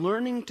to our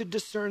learning to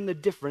discern the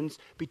difference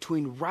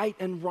between right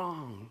and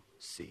wrong.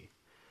 See,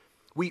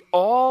 we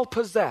all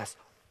possess,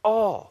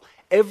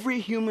 every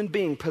human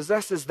being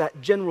possesses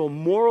that general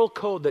moral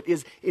code that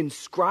is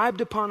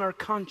inscribed upon our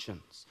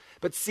conscience.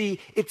 But see,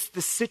 it's the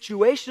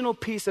situational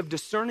piece of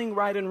discerning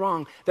right and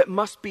wrong that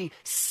must be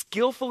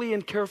skillfully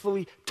and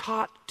carefully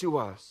taught to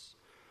us.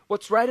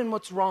 What's right and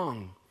what's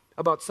wrong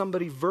about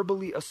somebody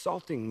verbally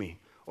assaulting me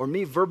or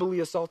me verbally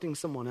assaulting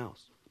someone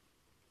else?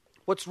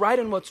 What's right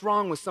and what's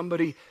wrong with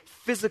somebody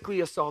physically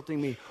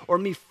assaulting me or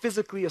me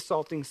physically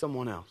assaulting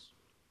someone else?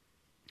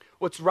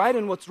 What's right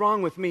and what's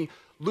wrong with me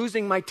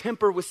losing my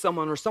temper with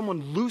someone or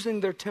someone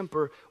losing their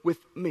temper with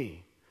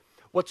me?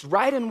 What's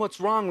right and what's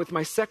wrong with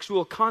my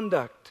sexual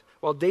conduct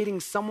while dating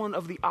someone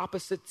of the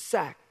opposite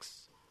sex?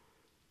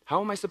 How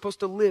am I supposed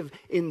to live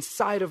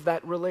inside of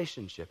that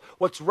relationship?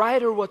 What's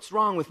right or what's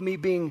wrong with me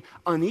being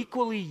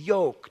unequally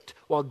yoked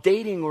while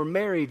dating or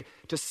married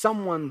to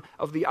someone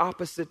of the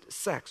opposite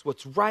sex?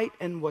 What's right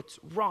and what's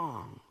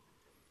wrong?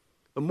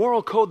 The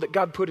moral code that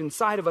God put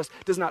inside of us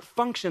does not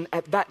function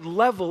at that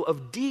level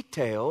of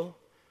detail,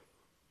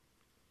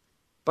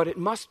 but it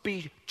must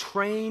be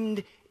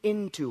trained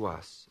into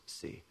us,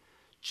 see.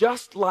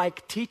 Just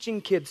like teaching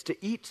kids to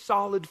eat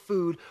solid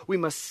food, we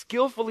must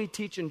skillfully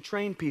teach and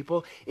train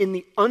people in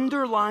the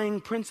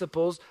underlying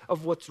principles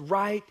of what's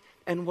right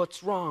and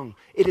what's wrong.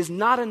 It is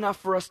not enough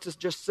for us to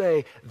just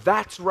say,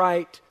 that's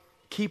right,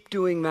 keep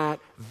doing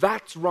that,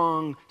 that's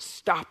wrong,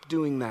 stop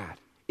doing that.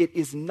 It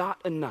is not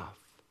enough.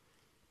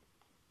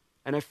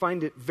 And I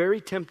find it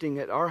very tempting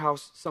at our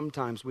house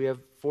sometimes. We have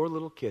 4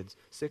 little kids,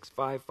 6,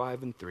 5,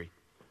 5, and 3,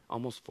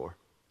 almost 4.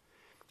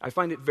 I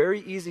find it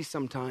very easy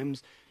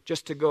sometimes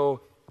just to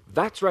go,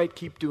 that's right,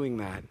 keep doing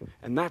that,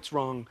 and that's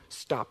wrong,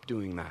 stop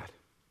doing that.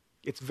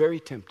 It's very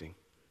tempting,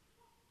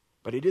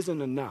 but it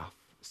isn't enough,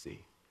 see.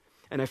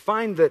 And I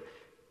find that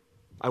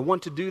I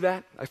want to do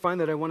that. I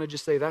find that I want to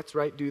just say, that's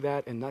right, do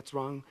that, and that's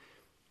wrong,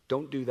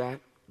 don't do that,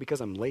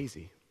 because I'm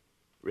lazy,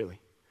 really.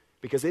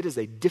 Because it is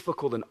a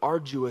difficult and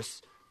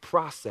arduous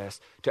process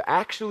to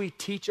actually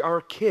teach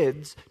our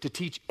kids, to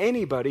teach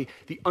anybody,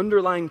 the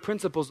underlying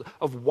principles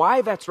of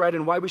why that's right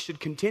and why we should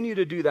continue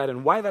to do that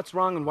and why that's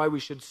wrong and why we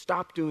should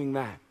stop doing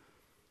that.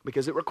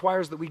 Because it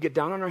requires that we get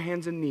down on our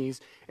hands and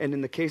knees, and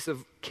in the case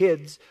of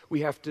kids,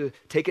 we have to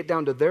take it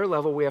down to their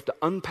level, we have to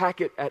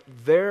unpack it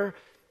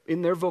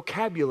in their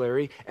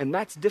vocabulary, and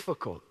that's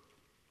difficult.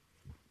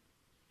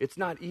 It's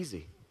not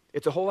easy.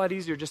 It's a whole lot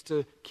easier just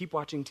to keep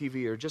watching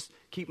TV or just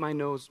keep my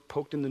nose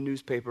poked in the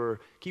newspaper or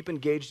keep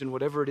engaged in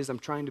whatever it is I'm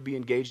trying to be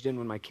engaged in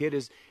when my kid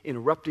is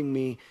interrupting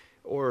me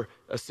or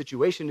a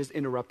situation is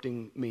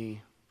interrupting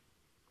me.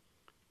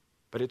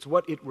 But it's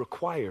what it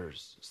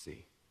requires,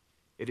 see.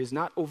 It is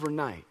not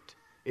overnight.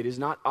 It is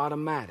not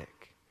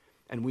automatic.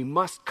 And we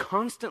must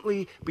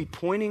constantly be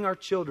pointing our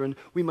children,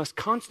 we must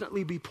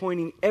constantly be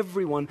pointing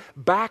everyone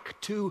back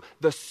to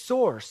the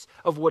source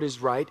of what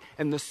is right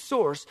and the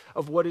source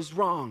of what is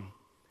wrong.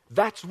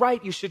 That's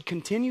right, you should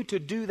continue to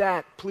do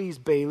that, please,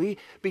 Bailey,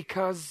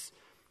 because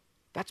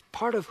that's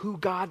part of who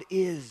God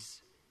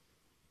is.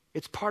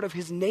 It's part of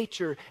his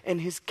nature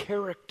and his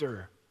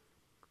character.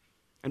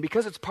 And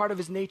because it's part of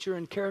his nature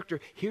and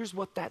character, here's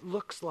what that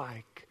looks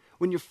like.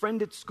 When your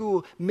friend at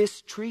school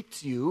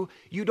mistreats you,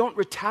 you don't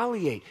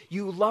retaliate.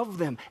 You love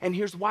them. And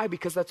here's why,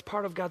 because that's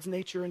part of God's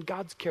nature and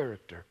God's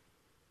character.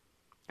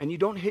 And you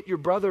don't hit your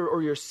brother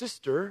or your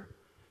sister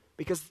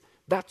because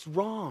that's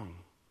wrong.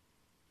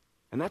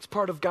 And that's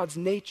part of God's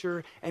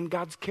nature and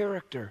God's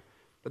character.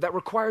 But that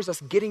requires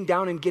us getting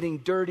down and getting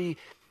dirty,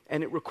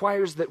 and it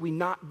requires that we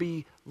not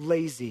be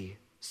lazy,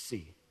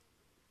 see.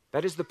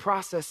 That is the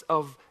process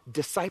of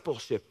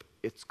discipleship,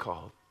 it's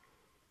called.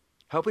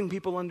 Helping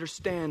people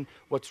understand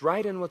what's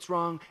right and what's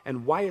wrong,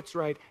 and why it's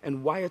right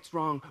and why it's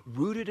wrong,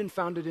 rooted and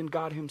founded in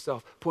God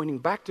himself, pointing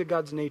back to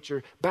God's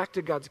nature, back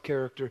to God's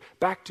character,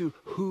 back to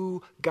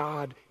who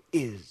God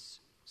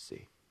is,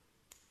 see.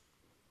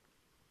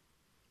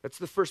 That's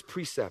the first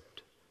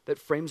precept that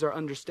frames our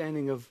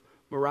understanding of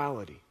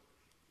morality,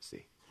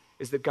 see,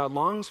 is that God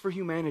longs for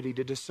humanity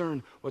to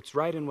discern what's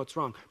right and what's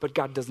wrong, but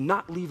God does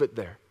not leave it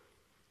there.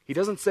 He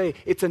doesn't say,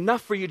 it's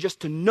enough for you just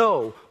to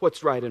know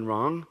what's right and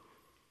wrong.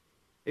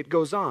 It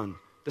goes on.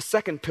 The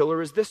second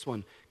pillar is this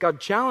one. God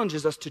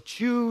challenges us to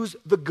choose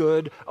the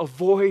good,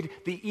 avoid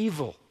the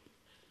evil.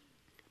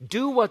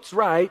 Do what's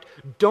right,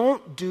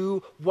 don't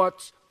do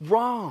what's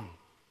wrong.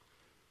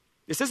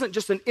 This isn't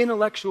just an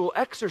intellectual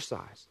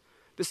exercise.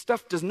 This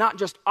stuff does not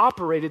just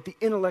operate at the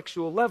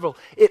intellectual level.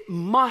 It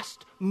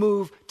must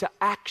move to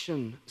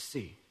action,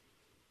 see.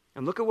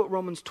 And look at what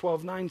Romans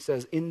 12:9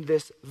 says in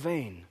this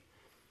vein.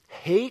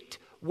 Hate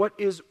what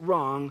is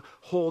wrong,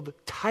 hold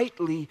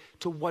tightly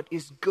to what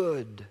is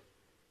good.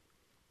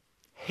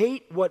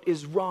 Hate what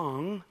is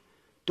wrong,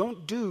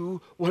 don't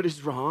do what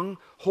is wrong,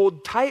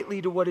 hold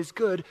tightly to what is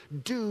good,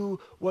 do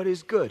what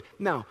is good.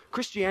 Now,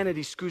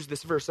 Christianity screws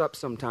this verse up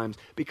sometimes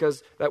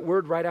because that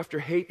word right after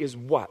hate is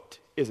what,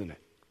 isn't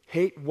it?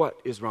 Hate what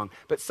is wrong.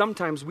 But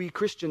sometimes we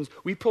Christians,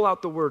 we pull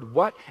out the word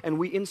what and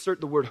we insert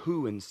the word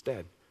who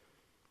instead.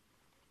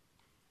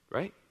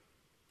 Right?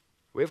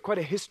 We have quite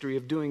a history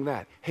of doing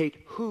that.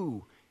 Hate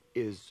who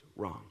is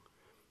wrong.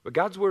 But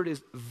God's word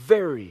is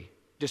very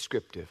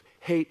descriptive.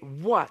 Hate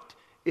what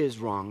is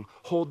wrong.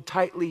 Hold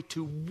tightly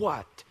to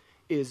what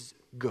is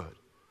good.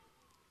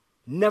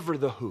 Never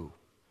the who.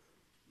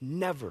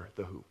 Never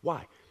the who.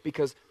 Why?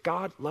 Because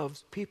God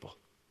loves people.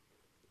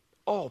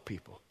 All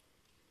people.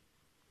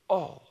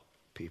 All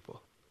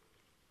people.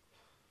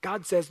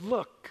 God says,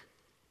 look,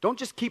 don't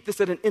just keep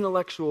this at an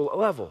intellectual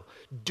level.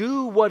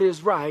 Do what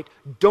is right.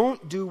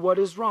 Don't do what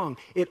is wrong.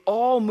 It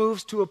all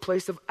moves to a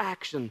place of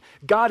action.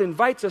 God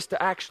invites us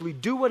to actually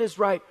do what is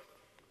right,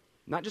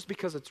 not just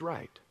because it's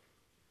right,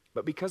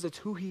 but because it's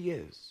who he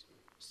is.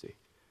 See,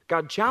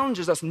 God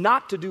challenges us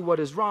not to do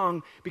what is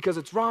wrong because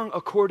it's wrong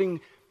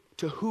according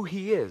to who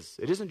he is.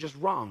 It isn't just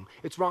wrong.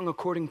 It's wrong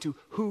according to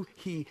who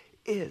he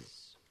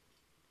is.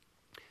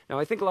 Now,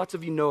 I think lots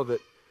of you know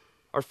that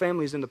our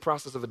family is in the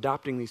process of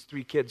adopting these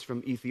 3 kids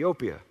from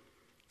Ethiopia.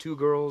 2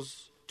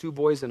 girls, 2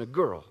 boys, and a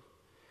girl.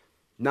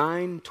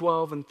 9,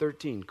 12, and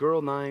 13.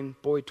 Girl 9,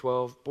 boy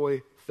 12,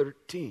 boy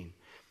 13.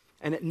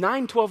 And at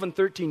 9, 12, and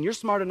 13, you're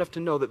smart enough to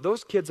know that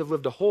those kids have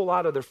lived a whole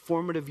lot of their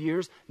formative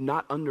years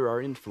not under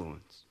our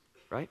influence,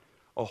 right?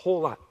 A whole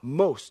lot.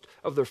 Most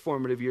of their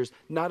formative years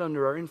not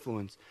under our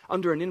influence.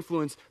 Under an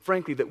influence,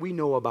 frankly, that we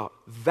know about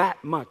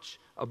that much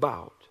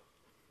about.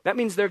 That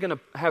means they're going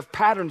to have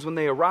patterns when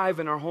they arrive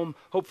in our home,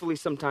 hopefully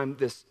sometime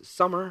this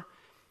summer,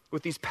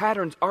 with these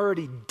patterns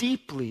already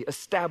deeply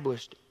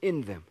established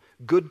in them.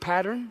 Good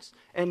patterns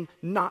and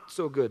not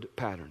so good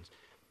patterns.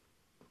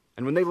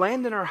 And when they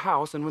land in our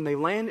house, and when they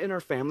land in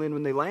our family, and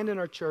when they land in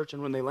our church,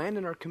 and when they land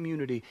in our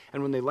community,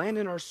 and when they land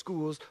in our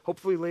schools,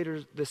 hopefully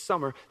later this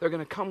summer, they're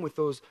going to come with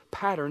those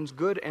patterns,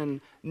 good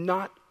and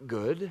not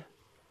good,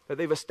 that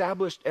they've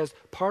established as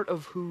part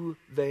of who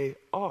they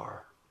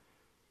are.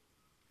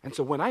 And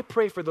so when I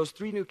pray for those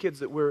 3 new kids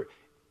that we're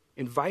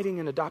inviting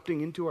and adopting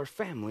into our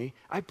family,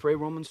 I pray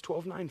Romans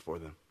 12:9 for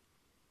them.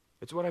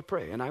 It's what I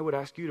pray. And I would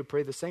ask you to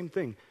pray the same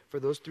thing for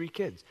those 3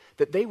 kids.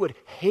 That they would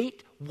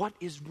hate what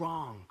is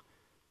wrong.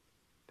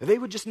 That they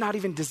would just not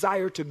even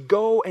desire to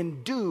go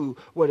and do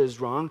what is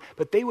wrong,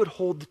 but they would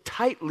hold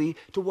tightly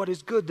to what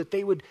is good. That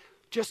they would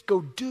just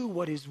go do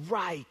what is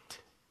right.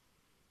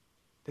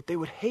 That they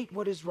would hate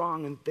what is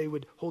wrong and they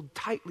would hold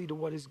tightly to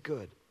what is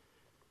good.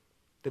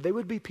 That they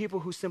would be people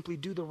who simply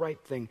do the right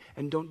thing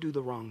and don't do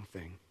the wrong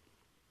thing.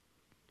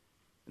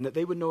 And that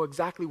they would know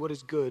exactly what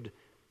is good,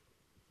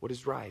 what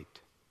is right,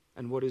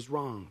 and what is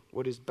wrong,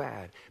 what is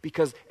bad.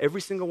 Because every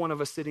single one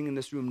of us sitting in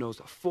this room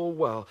knows full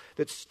well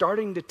that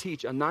starting to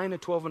teach a 9, a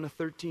 12, and a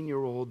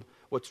 13-year-old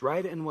what's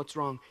right and what's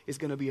wrong is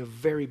going to be a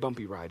very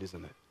bumpy ride,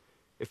 isn't it?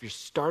 If you're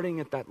starting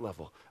at that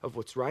level of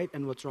what's right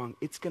and what's wrong,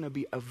 it's going to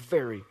be a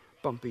very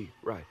bumpy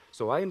ride.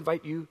 So I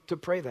invite you to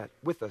pray that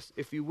with us,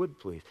 if you would,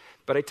 please.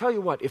 But I tell you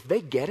what, if they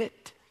get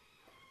it,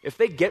 if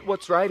they get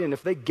what's right and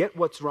if they get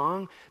what's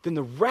wrong, then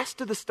the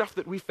rest of the stuff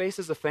that we face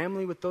as a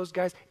family with those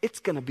guys, it's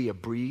going to be a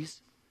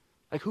breeze.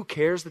 Like, who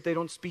cares that they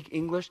don't speak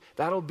English?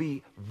 That'll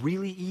be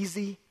really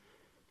easy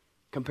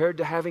compared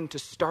to having to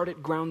start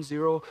at ground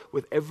zero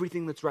with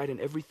everything that's right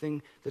and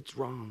everything that's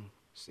wrong.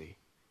 See?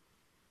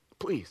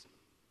 Please,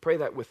 pray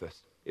that with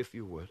us, if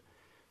you would.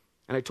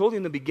 And I told you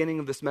in the beginning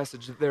of this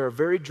message that there are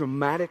very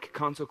dramatic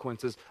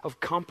consequences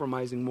of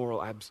compromising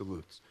moral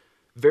absolutes.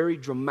 Very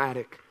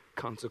dramatic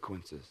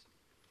consequences.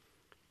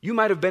 You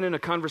might have been in a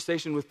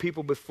conversation with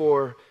people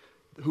before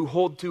who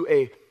hold to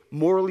a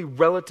morally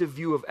relative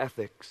view of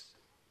ethics.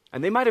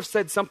 And they might have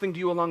said something to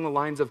you along the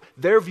lines of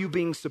their view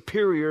being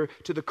superior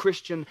to the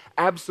Christian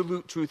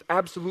absolute truth,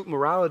 absolute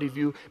morality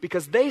view,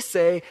 because they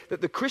say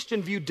that the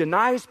Christian view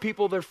denies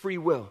people their free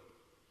will.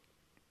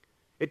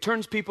 It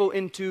turns people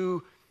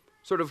into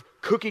sort of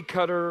cookie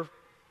cutter,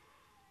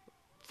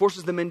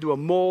 forces them into a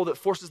mold, that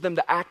forces them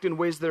to act in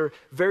ways that are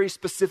very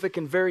specific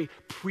and very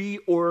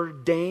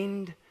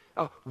preordained.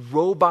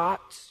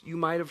 Robots, you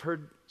might have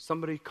heard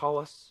somebody call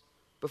us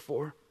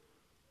before,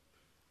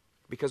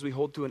 because we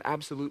hold to an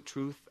absolute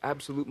truth,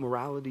 absolute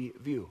morality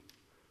view.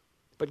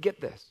 But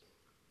get this,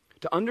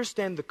 to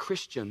understand the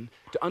Christian,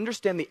 to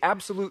understand the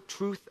absolute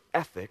truth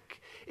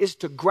ethic, is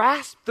to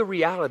grasp the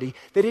reality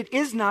that it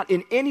is not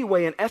in any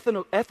way an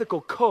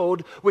ethical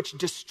code which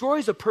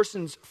destroys a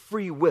person's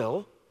free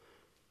will.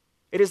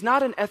 It is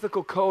not an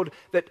ethical code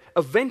that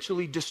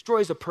eventually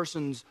destroys a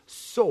person's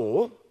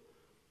soul.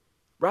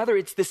 Rather,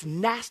 it's this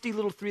nasty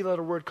little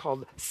 3-letter word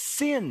called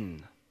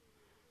sin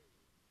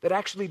that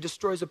actually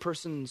destroys a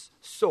person's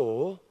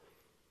soul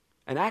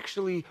and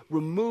actually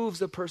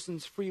removes a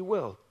person's free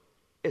will,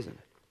 isn't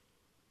it?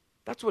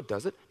 That's what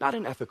does it, not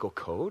an ethical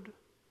code.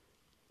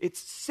 It's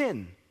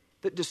sin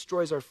that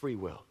destroys our free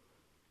will.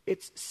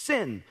 It's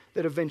sin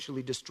that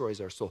eventually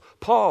destroys our soul.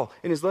 Paul,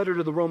 in his letter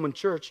to the Roman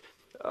church,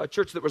 a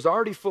church that was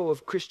already full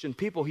of Christian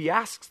people, he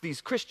asks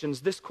these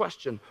Christians this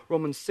question,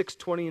 Romans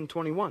 6:20 and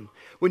 21.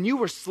 When you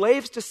were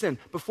slaves to sin,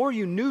 before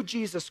you knew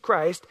Jesus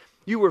Christ,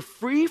 you were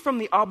free from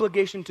the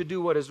obligation to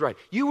do what is right.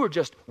 You were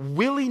just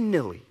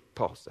willy-nilly,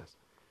 Paul says.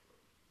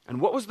 And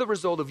what was the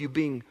result of you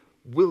being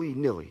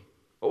willy-nilly?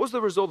 What was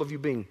the result of you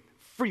being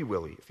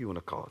free-willy, if you want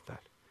to call it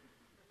that?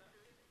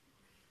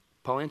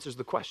 Paul answers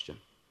the question.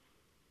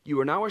 You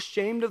are now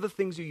ashamed of the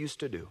things you used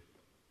to do.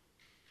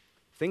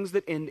 Things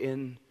that end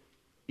in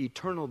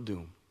eternal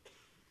doom,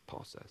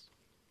 Paul says.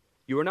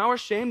 You are now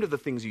ashamed of the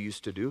things you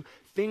used to do,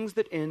 things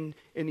that end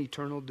in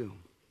eternal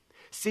doom.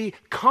 See,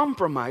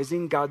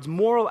 compromising God's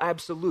moral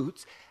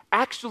absolutes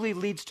actually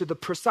leads to the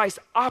precise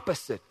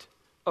opposite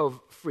of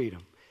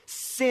freedom.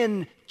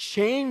 Sin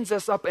chains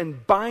us up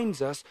and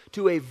binds us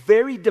to a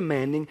very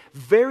demanding,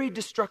 very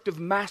destructive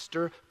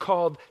master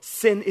called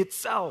sin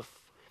itself.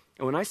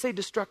 And when I say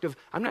destructive,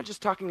 I'm not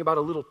just talking about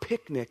a little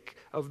picnic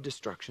of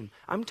destruction.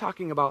 I'm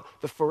talking about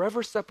the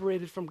forever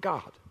separated from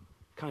God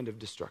kind of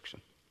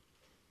destruction,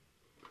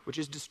 which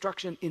is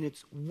destruction in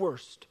its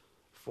worst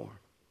form.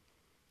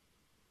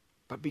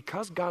 But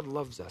because God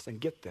loves us, and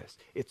get this,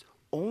 it's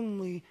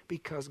only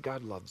because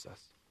God loves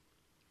us.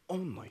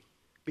 Only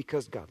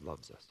because God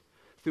loves us.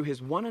 Through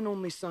his one and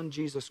only Son,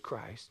 Jesus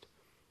Christ,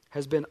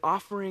 has been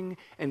offering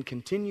and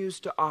continues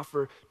to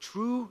offer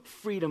true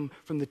freedom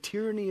from the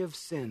tyranny of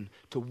sin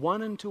to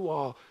one and to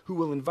all who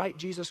will invite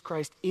Jesus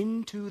Christ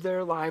into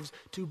their lives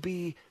to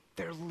be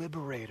their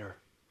liberator,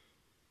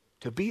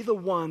 to be the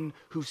one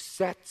who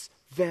sets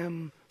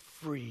them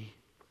free.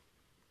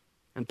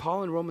 And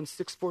Paul in Romans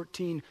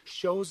 6:14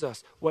 shows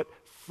us what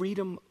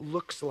freedom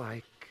looks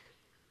like.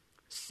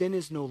 Sin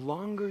is no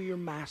longer your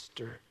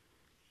master,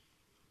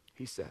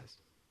 he says.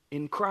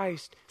 In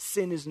Christ,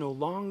 sin is no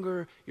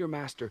longer your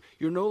master.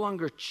 You're no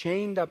longer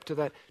chained up to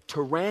that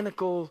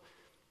tyrannical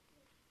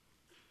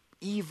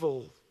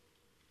evil.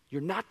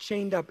 You're not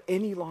chained up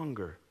any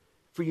longer.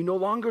 For you no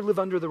longer live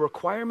under the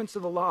requirements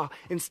of the law.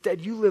 Instead,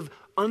 you live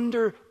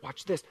under,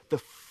 watch this, the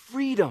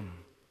freedom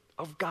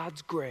of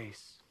God's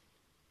grace.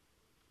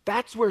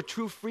 That's where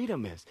true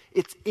freedom is.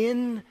 It's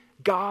in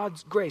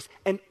God's grace,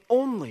 and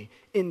only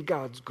in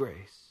God's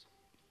grace.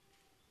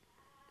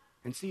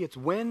 And see, it's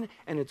when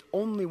and it's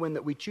only when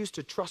that we choose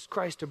to trust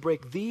Christ to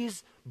break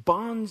these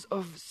bonds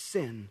of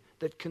sin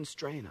that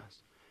constrain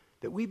us,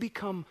 that we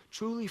become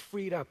truly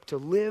freed up to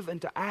live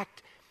and to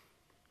act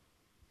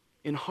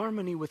in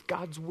harmony with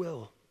God's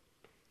will,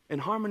 in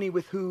harmony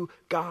with who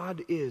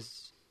God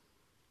is,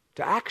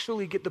 to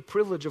actually get the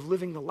privilege of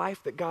living the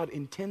life that God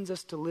intends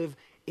us to live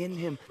in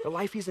him, the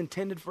life he's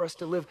intended for us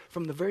to live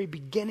from the very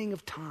beginning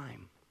of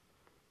time.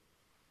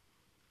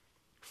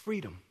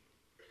 Freedom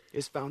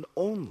is found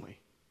only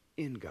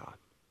in God.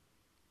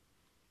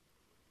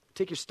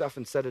 Take your stuff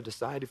and set it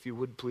aside, if you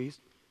would, please.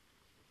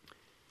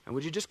 And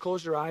would you just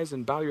close your eyes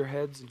and bow your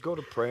heads and go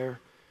to prayer?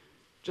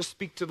 Just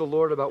speak to the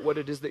Lord about what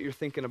it is that you're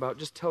thinking about.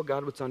 Just tell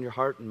God what's on your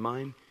heart and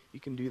mind.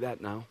 You can do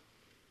that now.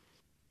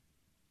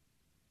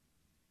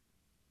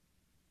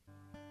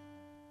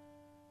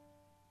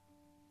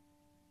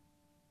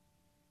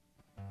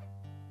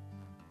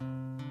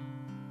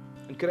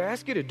 And could I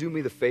ask you to do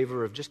me the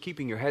favor of just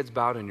keeping your heads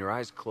bowed and your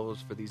eyes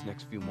closed for these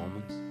next few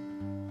moments?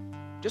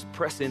 Just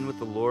press in with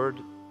the Lord.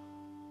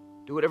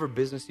 Do whatever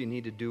business you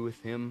need to do with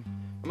him.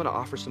 I'm going to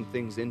offer some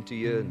things into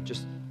you and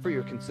just for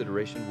your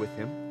consideration with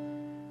him.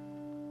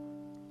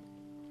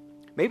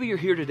 Maybe you're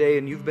here today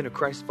and you've been a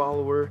Christ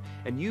follower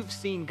and you've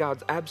seen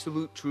God's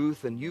absolute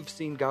truth and you've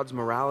seen God's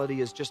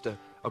morality as just a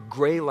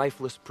gray,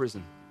 lifeless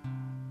prison,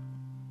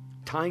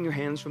 tying your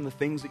hands from the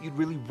things that you'd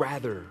really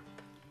rather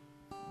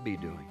be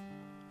doing.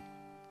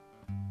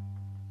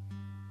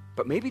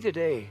 But maybe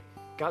today,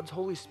 God's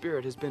Holy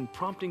Spirit has been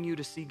prompting you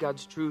to see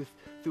God's truth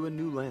through a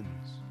new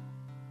lens,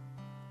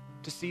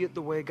 to see it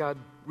the way God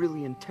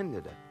really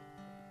intended it,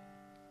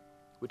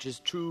 which is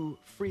true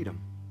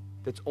freedom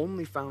that's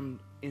only found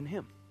in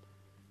him.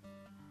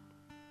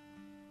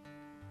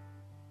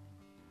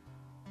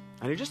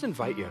 And I just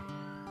invite you,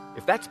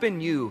 if that's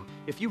been you,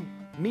 if you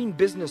mean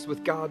business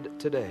with God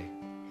today,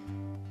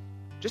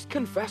 just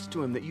confess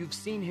to him that you've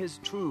seen his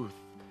truth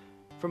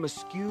from a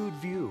skewed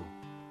view,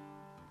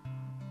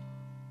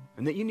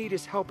 and that you need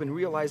his help in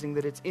realizing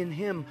that it's in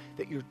him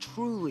that you're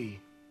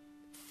truly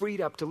freed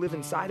up to live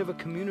inside of a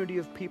community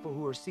of people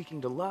who are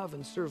seeking to love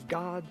and serve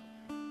God,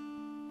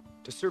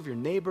 to serve your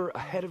neighbor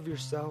ahead of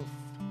yourself.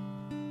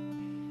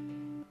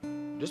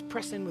 Just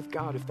press in with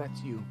God if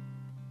that's you.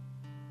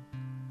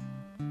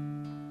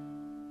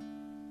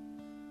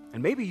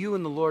 And maybe you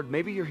and the Lord,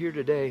 maybe you're here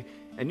today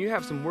and you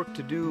have some work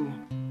to do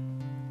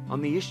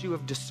on the issue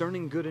of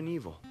discerning good and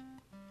evil.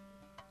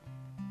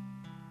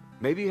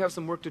 Maybe you have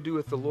some work to do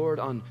with the Lord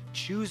on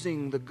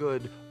choosing the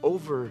good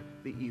over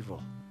the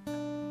evil.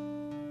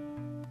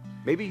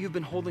 Maybe you've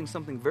been holding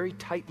something very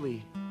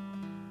tightly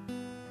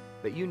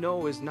that you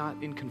know is not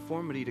in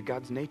conformity to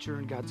God's nature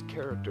and God's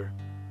character.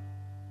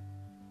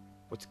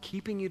 What's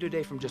keeping you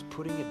today from just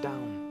putting it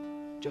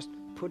down? Just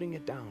putting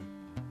it down.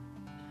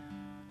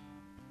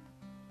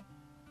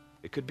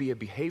 It could be a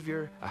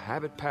behavior, a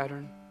habit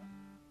pattern.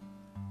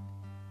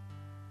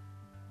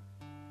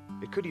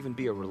 It could even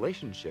be a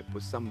relationship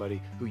with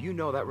somebody who you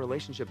know that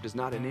relationship does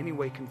not in any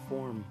way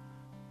conform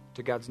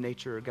to God's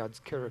nature or God's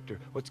character.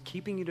 What's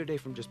keeping you today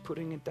from just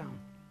putting it down?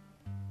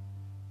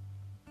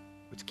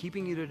 What's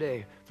keeping you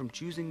today from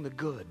choosing the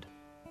good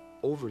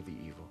over the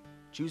evil,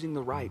 choosing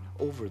the right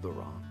over the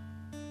wrong?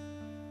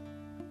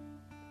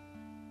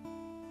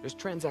 Just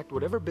transact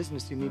whatever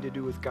business you need to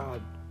do with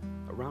God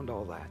around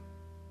all that.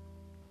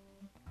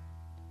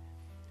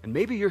 And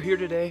maybe you're here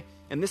today,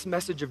 and this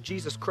message of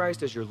Jesus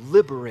Christ as your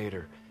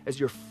liberator, as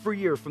your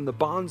freer from the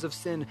bonds of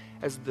sin,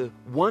 as the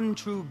one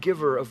true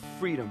giver of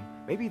freedom,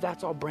 maybe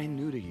that's all brand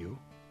new to you.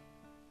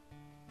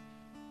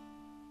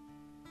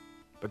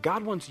 But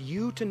God wants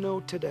you to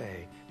know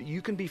today that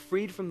you can be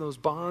freed from those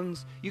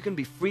bonds. You can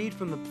be freed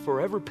from the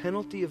forever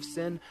penalty of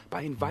sin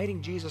by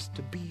inviting Jesus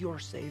to be your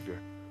Savior,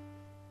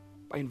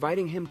 by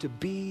inviting Him to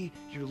be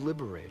your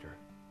liberator.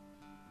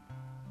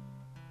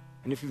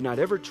 And if you've not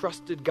ever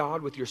trusted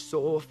God with your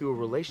soul through a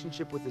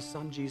relationship with His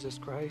Son, Jesus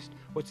Christ,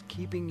 what's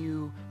keeping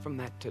you from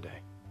that today?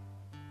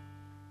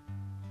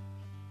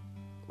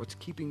 What's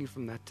keeping you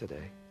from that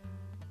today?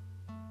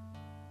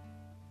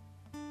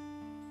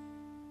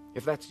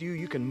 If that's you,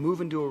 you can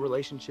move into a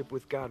relationship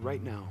with God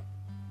right now.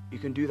 You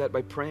can do that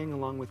by praying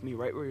along with me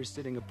right where you're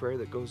sitting, a prayer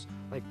that goes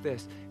like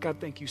this. God,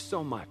 thank you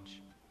so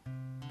much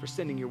for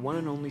sending your one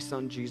and only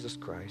Son, Jesus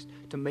Christ,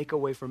 to make a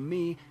way for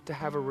me to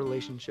have a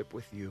relationship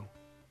with you.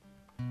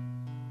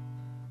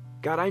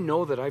 God, I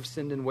know that I've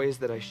sinned in ways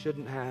that I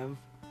shouldn't have.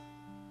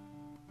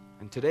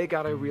 And today,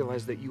 God, I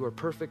realize that you are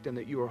perfect and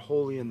that you are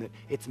holy and that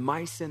it's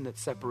my sin that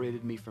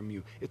separated me from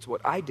you. It's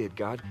what I did,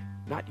 God,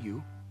 not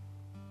you.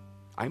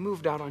 I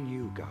moved out on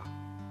you, God.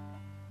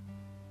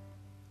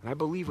 And I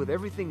believe with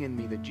everything in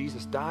me that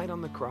Jesus died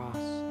on the cross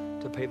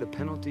to pay the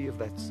penalty of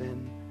that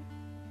sin.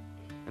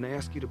 And I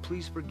ask you to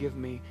please forgive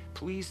me.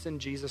 Please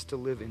send Jesus to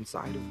live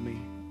inside of me.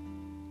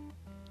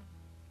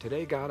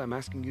 Today, God, I'm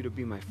asking you to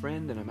be my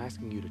friend, and I'm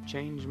asking you to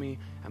change me.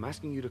 I'm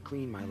asking you to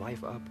clean my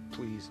life up,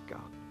 please, God.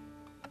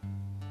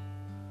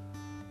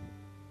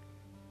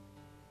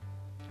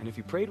 And if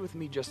you prayed with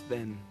me just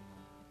then,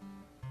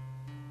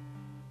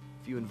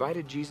 if you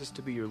invited Jesus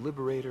to be your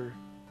liberator,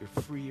 your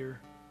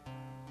freer,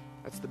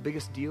 that's the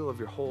biggest deal of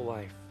your whole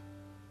life.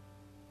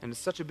 And it's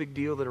such a big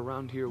deal that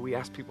around here we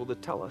ask people to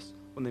tell us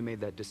when they made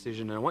that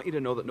decision. And I want you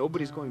to know that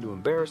nobody's going to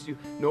embarrass you.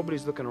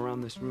 Nobody's looking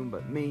around this room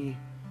but me.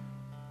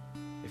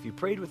 If you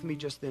prayed with me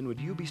just then, would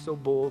you be so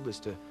bold as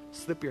to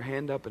slip your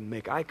hand up and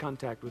make eye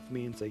contact with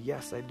me and say,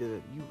 yes, I did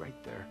it. You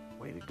right there.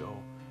 Way to go.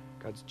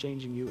 God's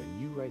changing you,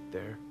 and you right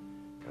there.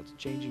 God's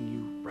changing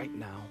you right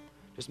now.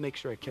 Just make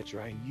sure I catch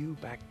your eye. And you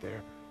back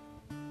there.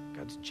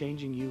 God's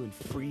changing you and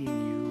freeing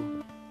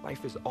you.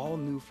 Life is all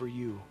new for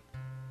you.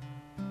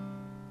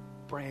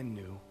 Brand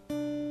new.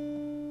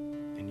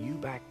 And you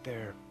back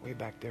there, way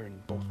back there,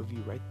 and both of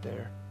you right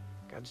there.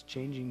 God's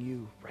changing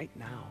you right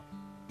now.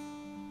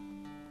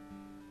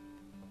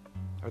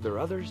 Are there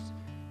others?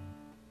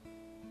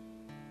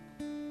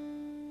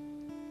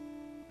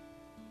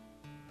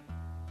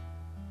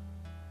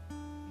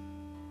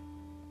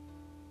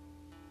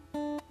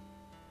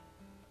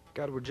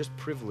 God, we're just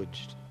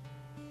privileged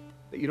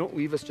that you don't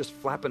leave us just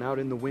flapping out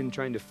in the wind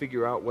trying to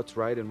figure out what's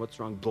right and what's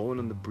wrong, blowing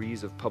on the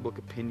breeze of public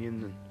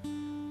opinion and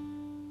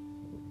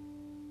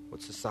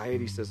what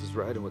society says is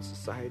right and what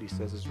society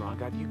says is wrong.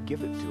 God, you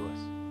give it to us.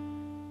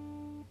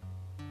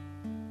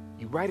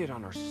 You write it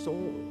on our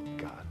soul,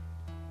 God.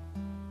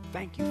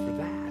 Thank you for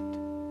that.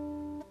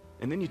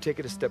 And then you take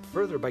it a step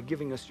further by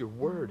giving us your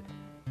word.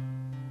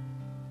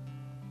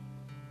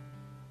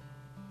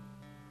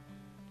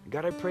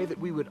 God, I pray that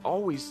we would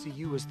always see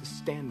you as the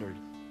standard,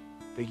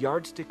 the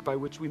yardstick by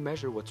which we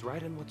measure what's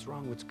right and what's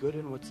wrong, what's good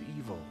and what's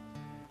evil.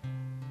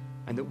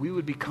 And that we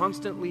would be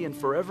constantly and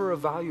forever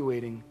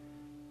evaluating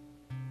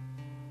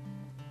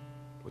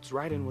what's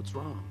right and what's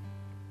wrong.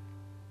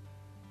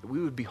 That we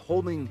would be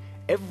holding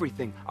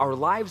everything, our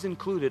lives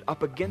included,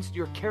 up against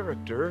your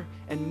character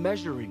and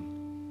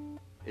measuring.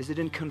 Is it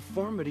in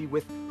conformity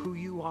with who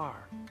you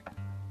are?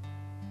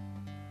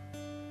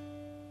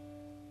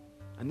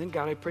 And then,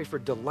 God, I pray for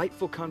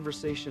delightful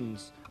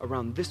conversations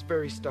around this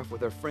very stuff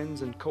with our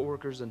friends and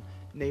coworkers and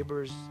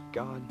neighbors,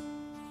 God.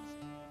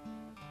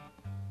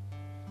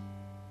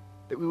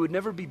 That we would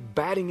never be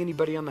batting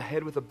anybody on the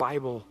head with a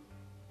Bible,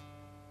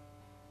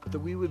 but that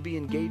we would be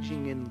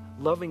engaging in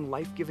loving,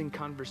 life-giving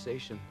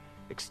conversation,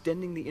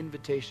 extending the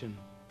invitation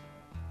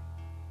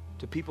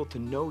to people to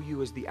know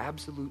you as the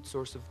absolute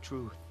source of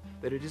truth,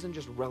 that it isn't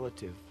just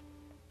relative,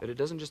 that it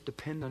doesn't just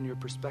depend on your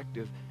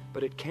perspective,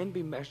 but it can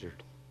be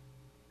measured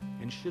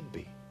and should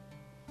be.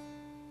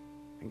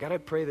 And God, I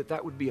pray that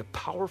that would be a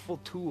powerful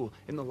tool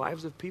in the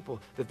lives of people,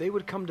 that they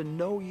would come to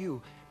know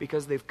you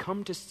because they've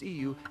come to see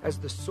you as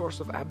the source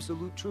of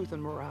absolute truth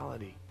and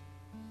morality.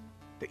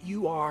 that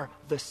you are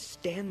the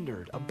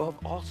standard above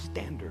all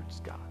standards,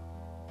 God.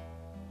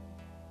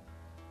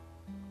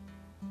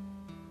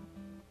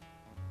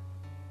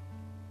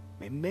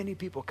 May many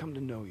people come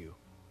to know you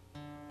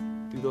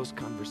through those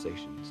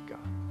conversations, God.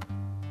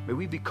 May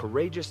we be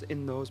courageous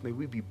in those. May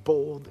we be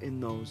bold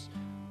in those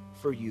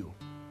for you.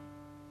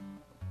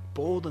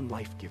 Bold and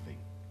life-giving,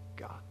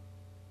 God.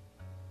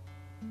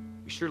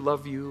 We sure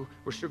love you.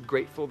 We're sure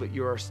grateful that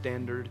you're our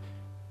standard.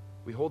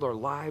 We hold our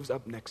lives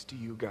up next to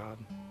you, God.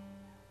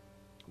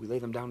 We lay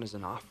them down as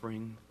an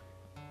offering.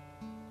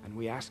 And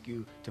we ask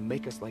you to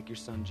make us like your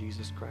Son,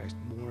 Jesus Christ,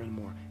 more and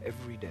more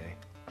every day.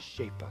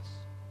 Shape us,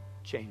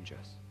 change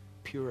us,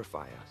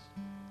 purify us.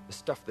 The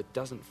stuff that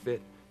doesn't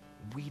fit,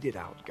 weed it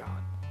out,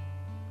 God.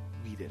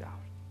 Weed it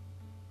out.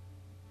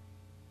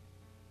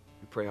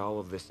 We pray all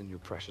of this in your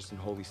precious and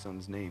holy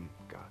Son's name,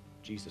 God,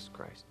 Jesus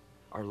Christ,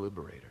 our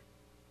liberator.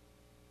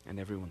 And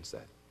everyone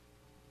said,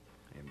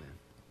 amen.